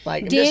 fine.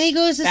 Like, Danny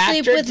goes to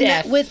sleep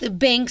death. with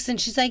Binks,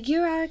 and she's like,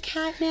 "You're our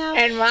cat now,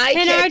 and my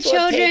and kids our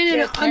children,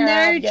 and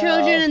their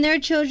children, and their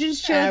children's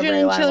children,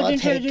 Everyone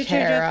and children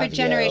for you.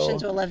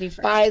 generations will love you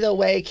forever." By the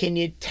way, can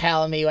you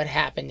tell me what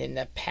happened in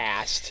the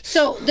past?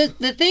 So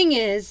the thing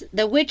is,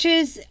 the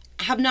witches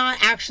have not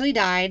actually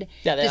died.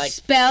 Yeah, the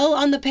spell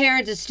on the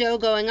parents is still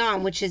going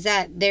on, which is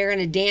that they're going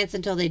to dance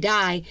until they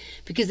die,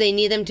 because they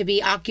need them to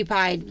be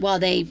occupied while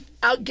they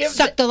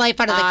suck the life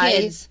out of the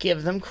kids. I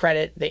give them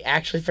credit. They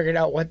actually figured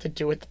out what to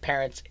do with the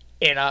parents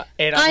in a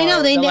I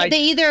know.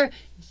 They either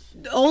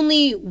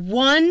only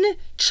one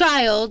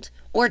child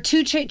or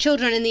 2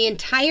 children in the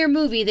entire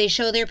movie they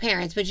show their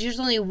parents, but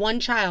usually only one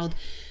child.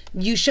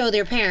 You show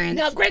their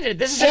parents. Now, granted,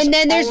 this is and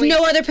then there's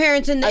no other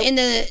parents in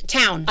the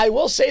town. I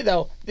will say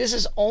though, this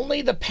is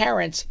only the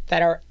parents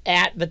that are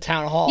at the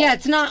town hall. Yeah,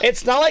 it's not.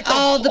 It's not like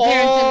all the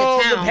parents in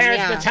the town. The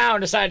parents in the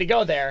town decide to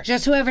go there.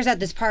 Just whoever's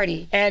at this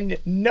party. And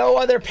no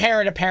other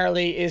parent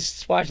apparently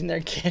is watching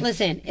their kids.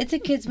 Listen, it's a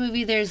kids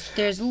movie. There's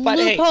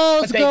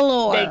loopholes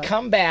galore. They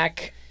come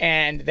back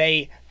and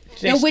the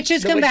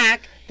witches come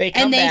back. They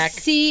come back.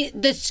 They see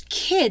this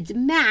kids,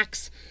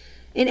 Max.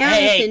 And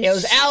Allison, it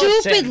was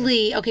Allison.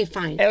 Stupidly, okay,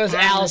 fine. It was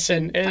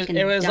Allison.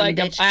 It was like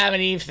bitch. a Adam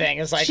and Eve thing.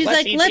 It's like, she's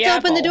let's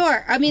open the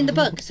door. I mean, the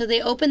book. So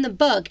they open the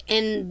book,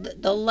 and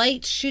the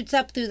light shoots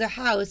up through the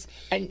house,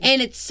 and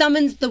it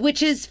summons the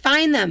witches.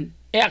 Find them.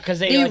 Yeah, because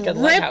they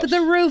like rip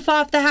the roof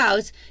off the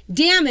house,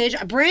 damage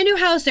a brand new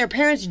house. Their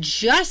parents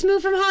just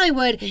moved from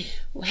Hollywood.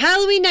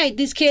 Halloween night,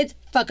 these kids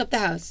fuck up the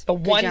house. The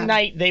one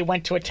night they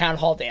went to a town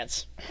hall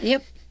dance.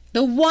 Yep.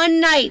 The one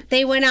night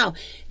they went out.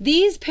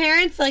 These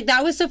parents, like,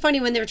 that was so funny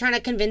when they were trying to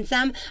convince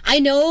them. I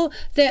know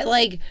that,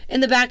 like,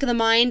 in the back of the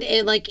mind,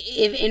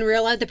 if in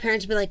real life, the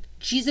parents would be like,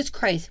 Jesus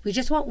Christ, we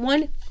just want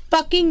one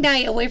fucking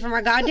night away from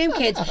our goddamn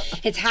kids.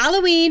 It's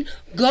Halloween.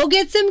 Go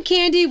get some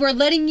candy. We're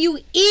letting you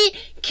eat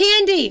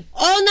candy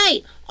all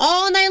night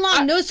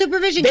long. No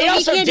supervision. Go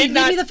eat candy.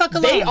 Leave me the fuck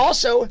alone. They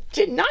also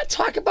did not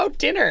talk about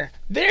dinner.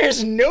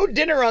 There's no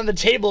dinner on the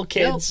table,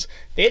 kids. Nope.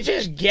 They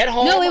just get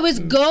home. No, it was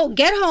go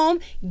get home,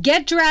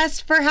 get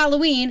dressed for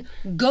Halloween,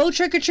 go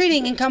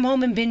trick-or-treating, and come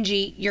home and binge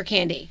eat your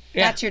candy.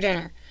 Yeah. That's your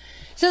dinner.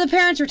 So the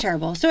parents were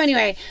terrible. So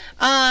anyway,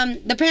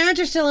 the parents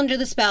are still under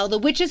the spell. The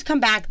witches come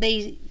back.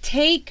 They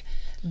take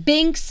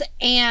Binks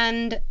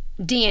and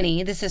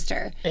Danny, the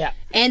sister. Yeah.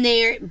 And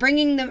they're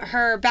bringing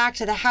her back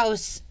to the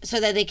house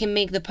so that they can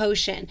make the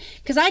potion.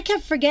 Because I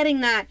kept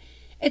forgetting that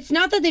it's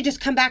not that they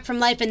just come back from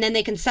life and then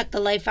they can suck the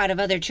life out of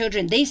other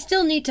children. They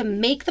still need to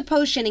make the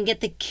potion and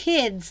get the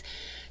kids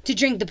to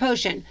drink the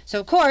potion. So,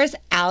 of course,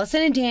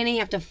 Allison and Danny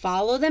have to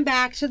follow them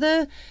back to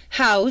the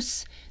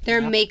house.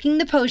 They're making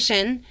the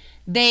potion.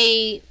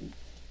 They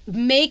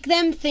make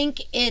them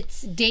think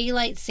it's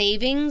daylight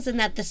savings and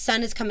that the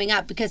sun is coming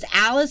up because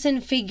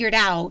Allison figured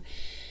out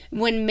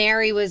when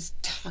Mary was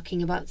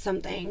talking about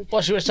something.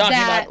 Well, she was talking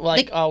about,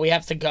 like, we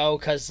have to go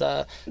because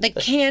the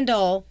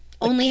candle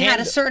only had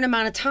a certain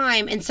amount of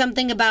time and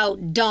something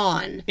about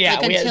dawn. Yeah,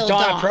 like until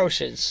dawn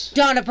approaches.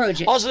 Dawn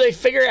approaches. Also, they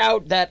figure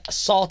out that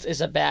salt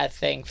is a bad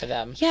thing for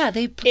them. Yeah,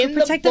 they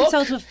protect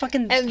themselves with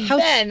fucking and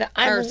house. And then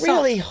I'm salt.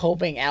 really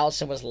hoping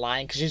Allison was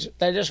lying because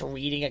they're just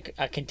reading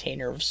a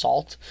container of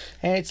salt.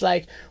 And it's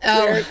like...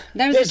 Oh,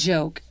 that was a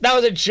joke. That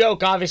was a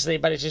joke, obviously,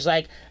 but it's just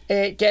like...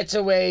 It gets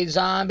away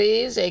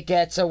zombies, it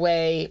gets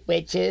away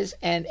witches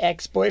and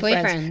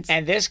ex-boyfriends.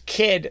 And this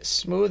kid,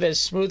 smooth as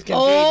smooth can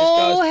be,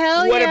 just goes,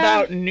 hell what yeah.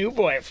 about new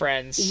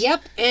boyfriends?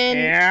 Yep,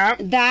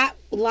 and that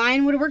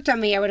line would have worked on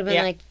me. I would have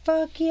been like,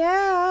 fuck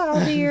yeah,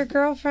 I'll be your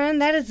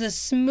girlfriend. That is the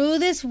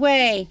smoothest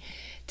way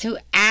to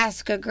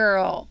ask a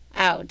girl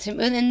out. And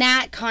in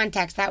that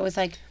context, that was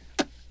like,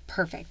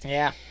 perfect.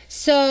 Yeah.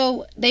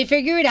 So they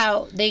figure it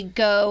out. They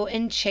go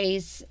and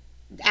chase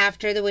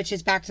after the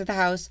witches back to the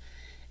house.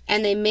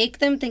 And they make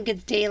them think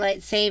it's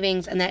daylight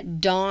savings and that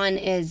dawn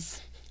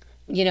is,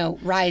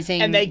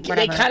 rising. And they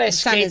kind of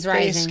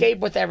escape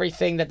with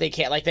everything that they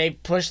can. Like, they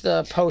push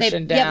the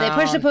potion down. Yeah,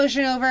 they push the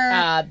potion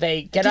over.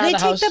 They get out of the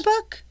house. Do they take the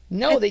book?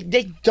 No,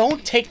 they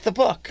don't take the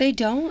book. They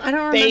don't? I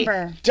don't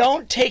remember. They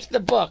don't take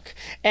the book.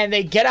 And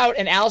they get out,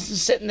 and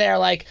Allison's sitting there,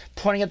 like,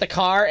 pointing at the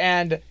car,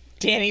 and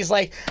Danny's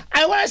like,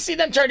 I want to see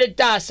them turn to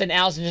dust. And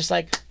Allison's just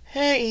like,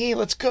 hey,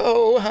 let's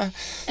go.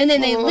 And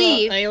then they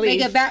leave. They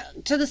go back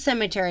to the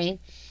cemetery.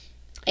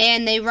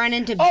 And they run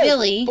into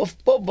Billy.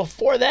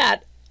 Before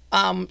that,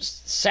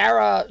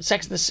 Sarah,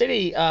 Sex and the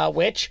City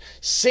witch,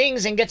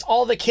 sings and gets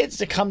all the kids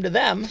to come to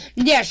them.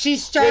 Yeah,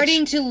 she's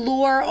starting to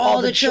lure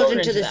all the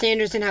children to the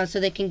Sanderson house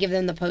so they can give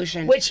them the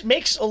potion. Which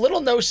makes a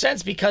little no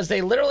sense because they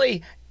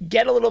literally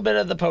get a little bit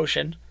of the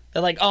potion.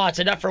 They're like, oh, it's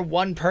enough for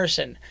one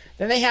person.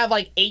 Then they have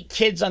like 8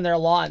 kids on their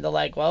lawn. They're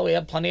like, well, we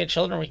have plenty of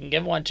children we can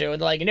give one to. And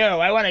they're like,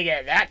 no, I want to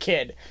get that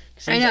kid.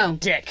 I know.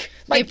 Dick.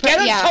 Like,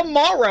 get him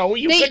tomorrow.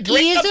 You could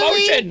drink the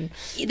potion.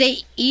 They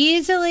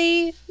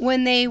easily,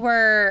 when they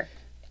were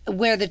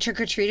where the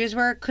trick-or-treaters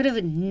were, could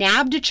have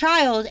nabbed a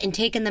child and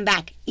taken them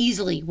back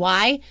easily.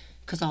 Why?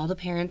 Because all the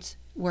parents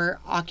were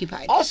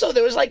occupied. Also,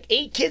 there was like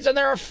 8 kids on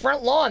their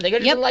front lawn. They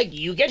could have been like,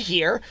 you get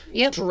here,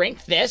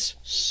 drink this,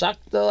 suck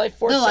the life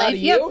force out of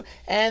you,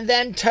 and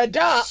then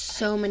ta-da.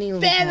 So many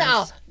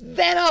loopholes.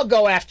 Then I'll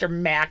go after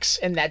Max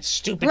and that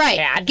stupid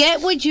cat.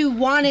 Get what you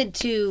wanted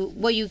to,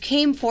 what you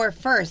came for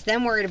first,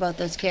 then worried about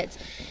those kids.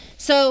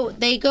 So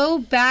they go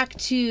back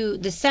to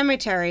the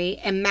cemetery,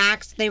 and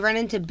they run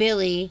into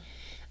Billy.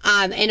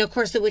 And of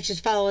course the witches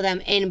follow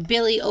them, and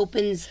Billy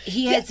opens,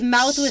 his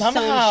mouth was sewn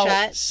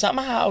shut.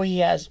 Somehow he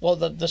has, well,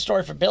 the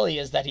story for Billy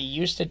is that he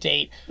used to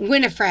date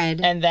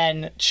Winifred. And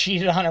then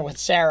cheated on her with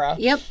Sarah.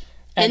 Yep.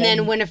 And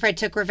then Winifred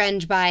took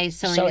revenge by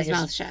sewing his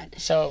mouth shut.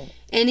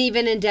 And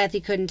even in death, he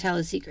couldn't tell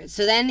his secrets.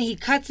 So then he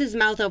cuts his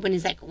mouth open.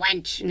 He's like,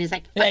 wench. And he's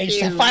like, fuck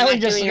you. Finally, I'm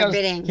not doing your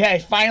bidding. Yeah,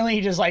 finally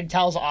he just like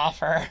tells off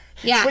her.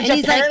 Yeah, which and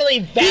he's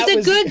apparently like, he's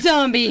a good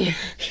zombie.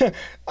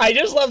 I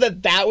just love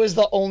that was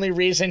the only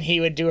reason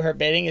he would do her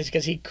bidding is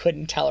because he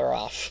couldn't tell her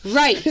off.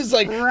 Right. He's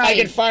like, I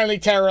can finally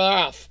tell her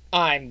off.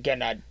 I'm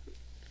gonna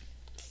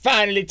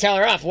finally tell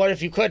her off. What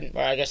if you couldn't?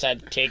 Well, I guess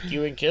I'd take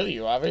you and kill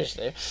you,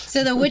 obviously.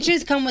 So the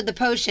witches come with the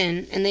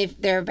potion, and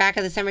they're back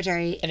at the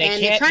cemetery, and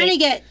they're trying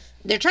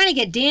to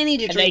get Danny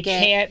to drink it. They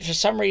can't, for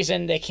some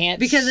reason, they can't.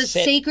 Because it's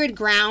sacred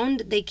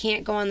ground, they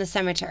can't go on the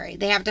cemetery.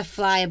 They have to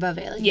fly above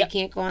it. Like, they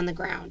can't go on the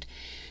ground.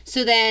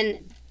 So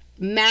then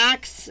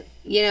Max,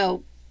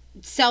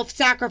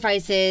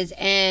 self-sacrifices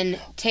and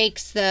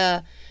takes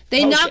the...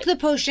 They knock the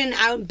potion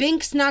out.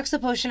 Binks knocks the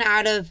potion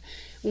out of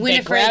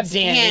Winifred's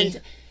hands.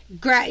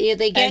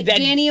 They get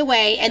Danny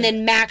away, and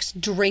then Max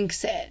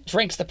drinks it.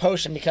 Drinks the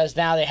potion because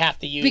now they have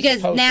to use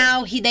because the potion.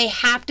 Now they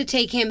have to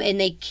take him, and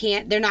they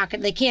can't.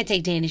 They can't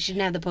take Danny. She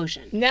didn't have the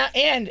potion. Now,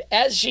 and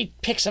as she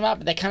picks him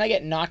up, they kind of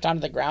get knocked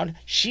onto the ground.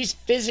 She's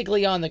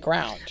physically on the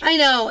ground. I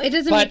know it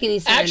doesn't make any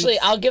sense. Actually,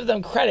 I'll give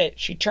them credit.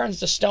 She turns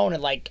to stone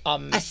in like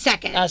a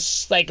second,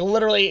 like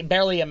literally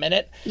barely a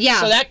minute. Yeah.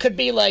 So that could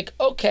be like,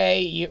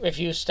 okay, if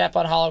you step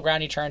on hollow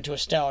ground, you turn to a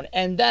stone,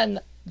 and then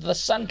the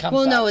sun comes.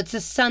 Well, no, up. it's the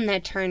sun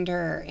that turned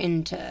her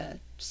into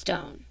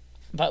stone.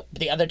 But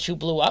the other two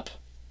blew up.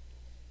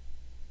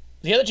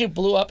 The other two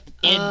blew up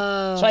in.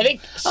 So I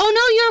think.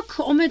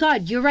 Oh my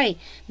God, you're right.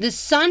 The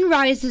sun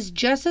rises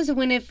just as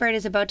Winifred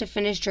is about to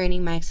finish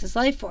draining Max's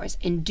life force,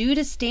 and due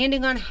to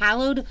standing on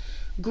hallowed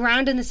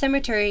ground in the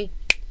cemetery,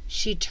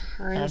 she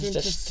turns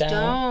into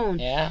stone.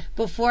 Yeah.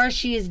 Before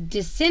she is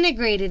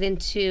disintegrated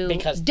into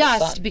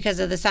dust because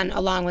of the sun,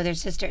 along with her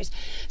sisters.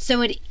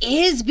 So it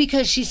is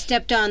because she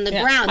stepped on the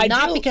ground,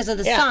 not because of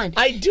the sun.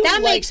 That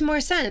makes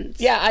more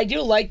sense. Yeah, I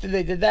do like that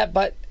they did that,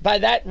 but by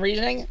that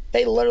reasoning,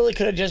 they literally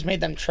could have just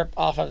made them trip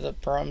off of the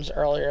brooms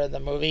earlier in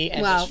the movie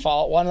and just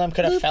fall. One of them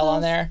could have fell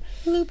on there.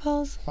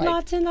 Loopholes.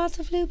 Lots and lots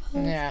of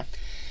loopholes. Yeah.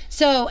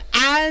 So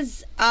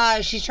as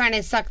she's trying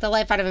to suck the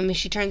life out of him,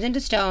 she turns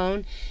into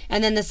stone,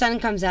 and then the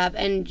sun comes up,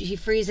 and he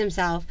frees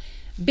himself.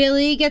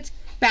 Billy gets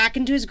back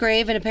into his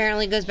grave and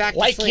apparently goes back to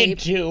sleep.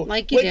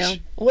 Like you do.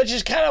 Which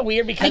is kind of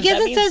weird because I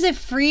guess it says it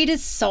freed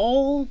his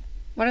soul.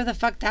 Whatever the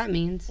fuck that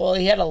means. Well,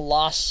 he had a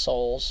lost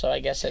soul, so I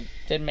guess it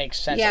did make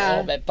sense a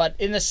little bit. But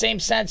in the same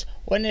sense,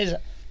 wouldn't his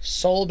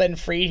soul been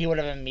freed, he would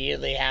have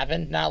immediately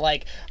happened. Not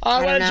like,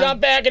 I'm going to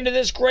jump back into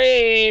this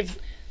grave.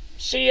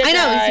 See you guys. I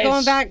know, he's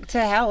going back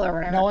to hell or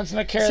whatever. No one's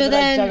going to care that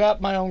I dug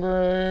up my own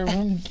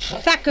grave.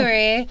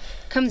 Thackeray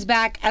comes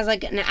back as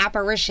like an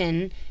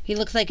apparition. He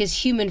looks like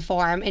his human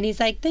form, and he's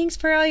like, thanks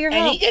for all your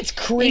help. And he gets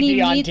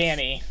creepy on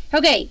Danny.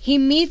 Okay, he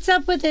meets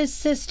up with his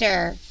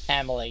sister.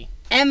 Emily.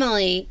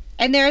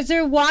 And as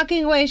they're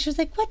walking away, she was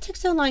like, what took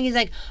so long? He's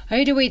like, I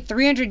had to wait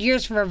 300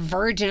 years for a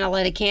virgin to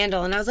light a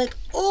candle. And I was like,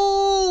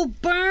 oh,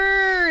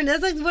 burn.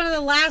 That's like one of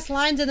the last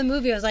lines of the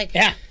movie. I was like,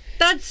 yeah,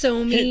 that's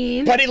so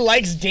mean. But he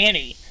likes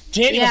Danny.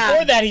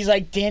 Before that, he's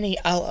like, Danny,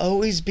 I'll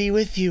always be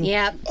with you.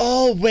 Yep.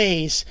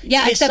 Always.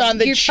 Yeah, Kiss except on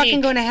the you're cheek.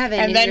 fucking going to heaven.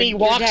 And then he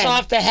walks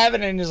off to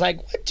heaven and is like,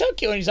 what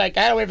took you? And he's like,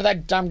 I had to wait for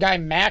that dumb guy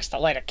Max to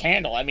light a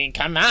candle. I mean,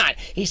 come on.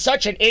 He's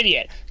such an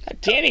idiot.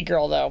 That Danny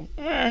girl, though,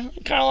 I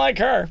kind of like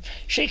her.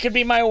 She could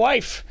be my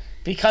wife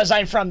because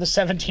I'm from the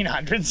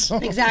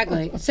 1700s.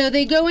 Exactly. So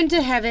they go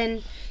into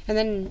heaven, and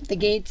then the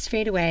gates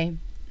fade away.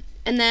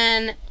 And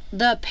then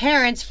the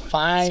parents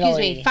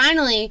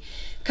finally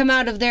come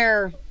out of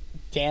their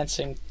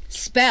dancing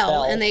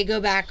spell, and they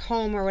go back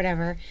home or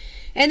whatever,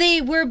 and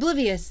they were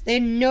oblivious. They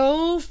had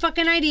no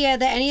fucking idea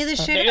that any of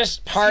this shit. They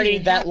just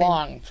partied that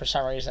long for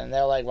some reason.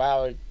 They're like,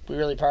 wow, we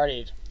really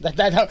partied.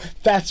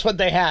 That's what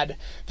they had.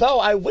 Though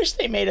I wish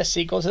they made a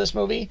sequel to this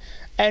movie,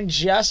 and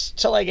just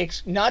to like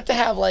not to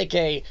have like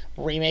a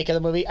remake of the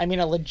movie. I mean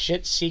a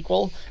legit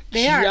sequel.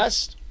 The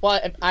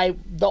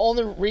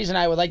only reason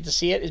I would like to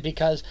see it is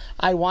because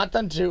I want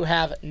them to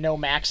have no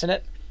Max in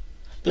it.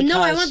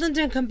 No, I want them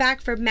to come back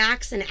for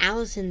Max and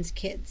Allison's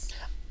kids.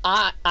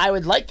 I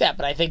would like that,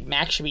 but I think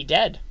Max should be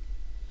dead.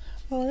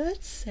 Oh,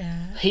 that's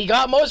sad. He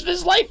got most of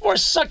his life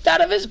force sucked out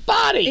of his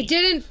body. It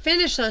didn't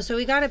finish, though, so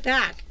we got it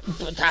back.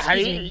 But how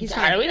do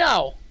we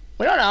know?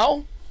 We don't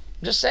know.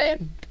 I'm just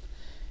saying.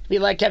 We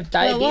like have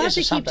diabetes or something. We'll have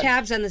to keep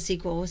tabs on the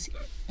sequel. We'll see.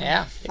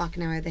 Yeah. Fuck,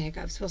 now I have the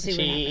hiccups. We'll see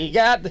what happens. She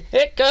got the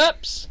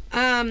hiccups.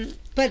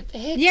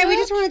 Yeah, we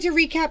just wanted to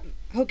recap.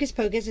 Hocus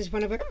Pocus is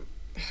one of our...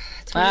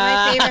 It's one of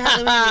my favorite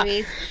Halloween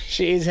movies.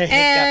 She's a hiccup.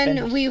 And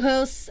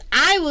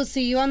I will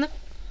see you on the...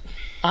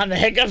 On the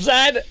hiccup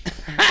side?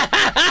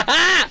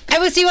 I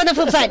will see you on the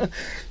flip side.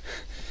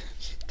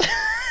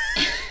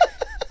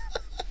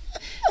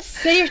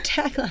 Say your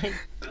tagline.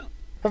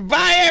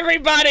 Bye,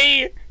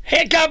 everybody.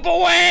 Hiccup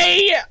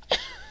away.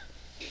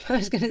 I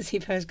was going to see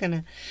if I was going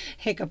to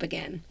hiccup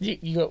again.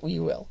 You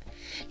will.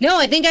 No,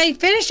 I think I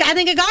finished. I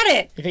think I got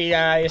it. You think you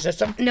got it out of your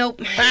system?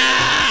 Nope.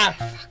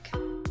 Ah!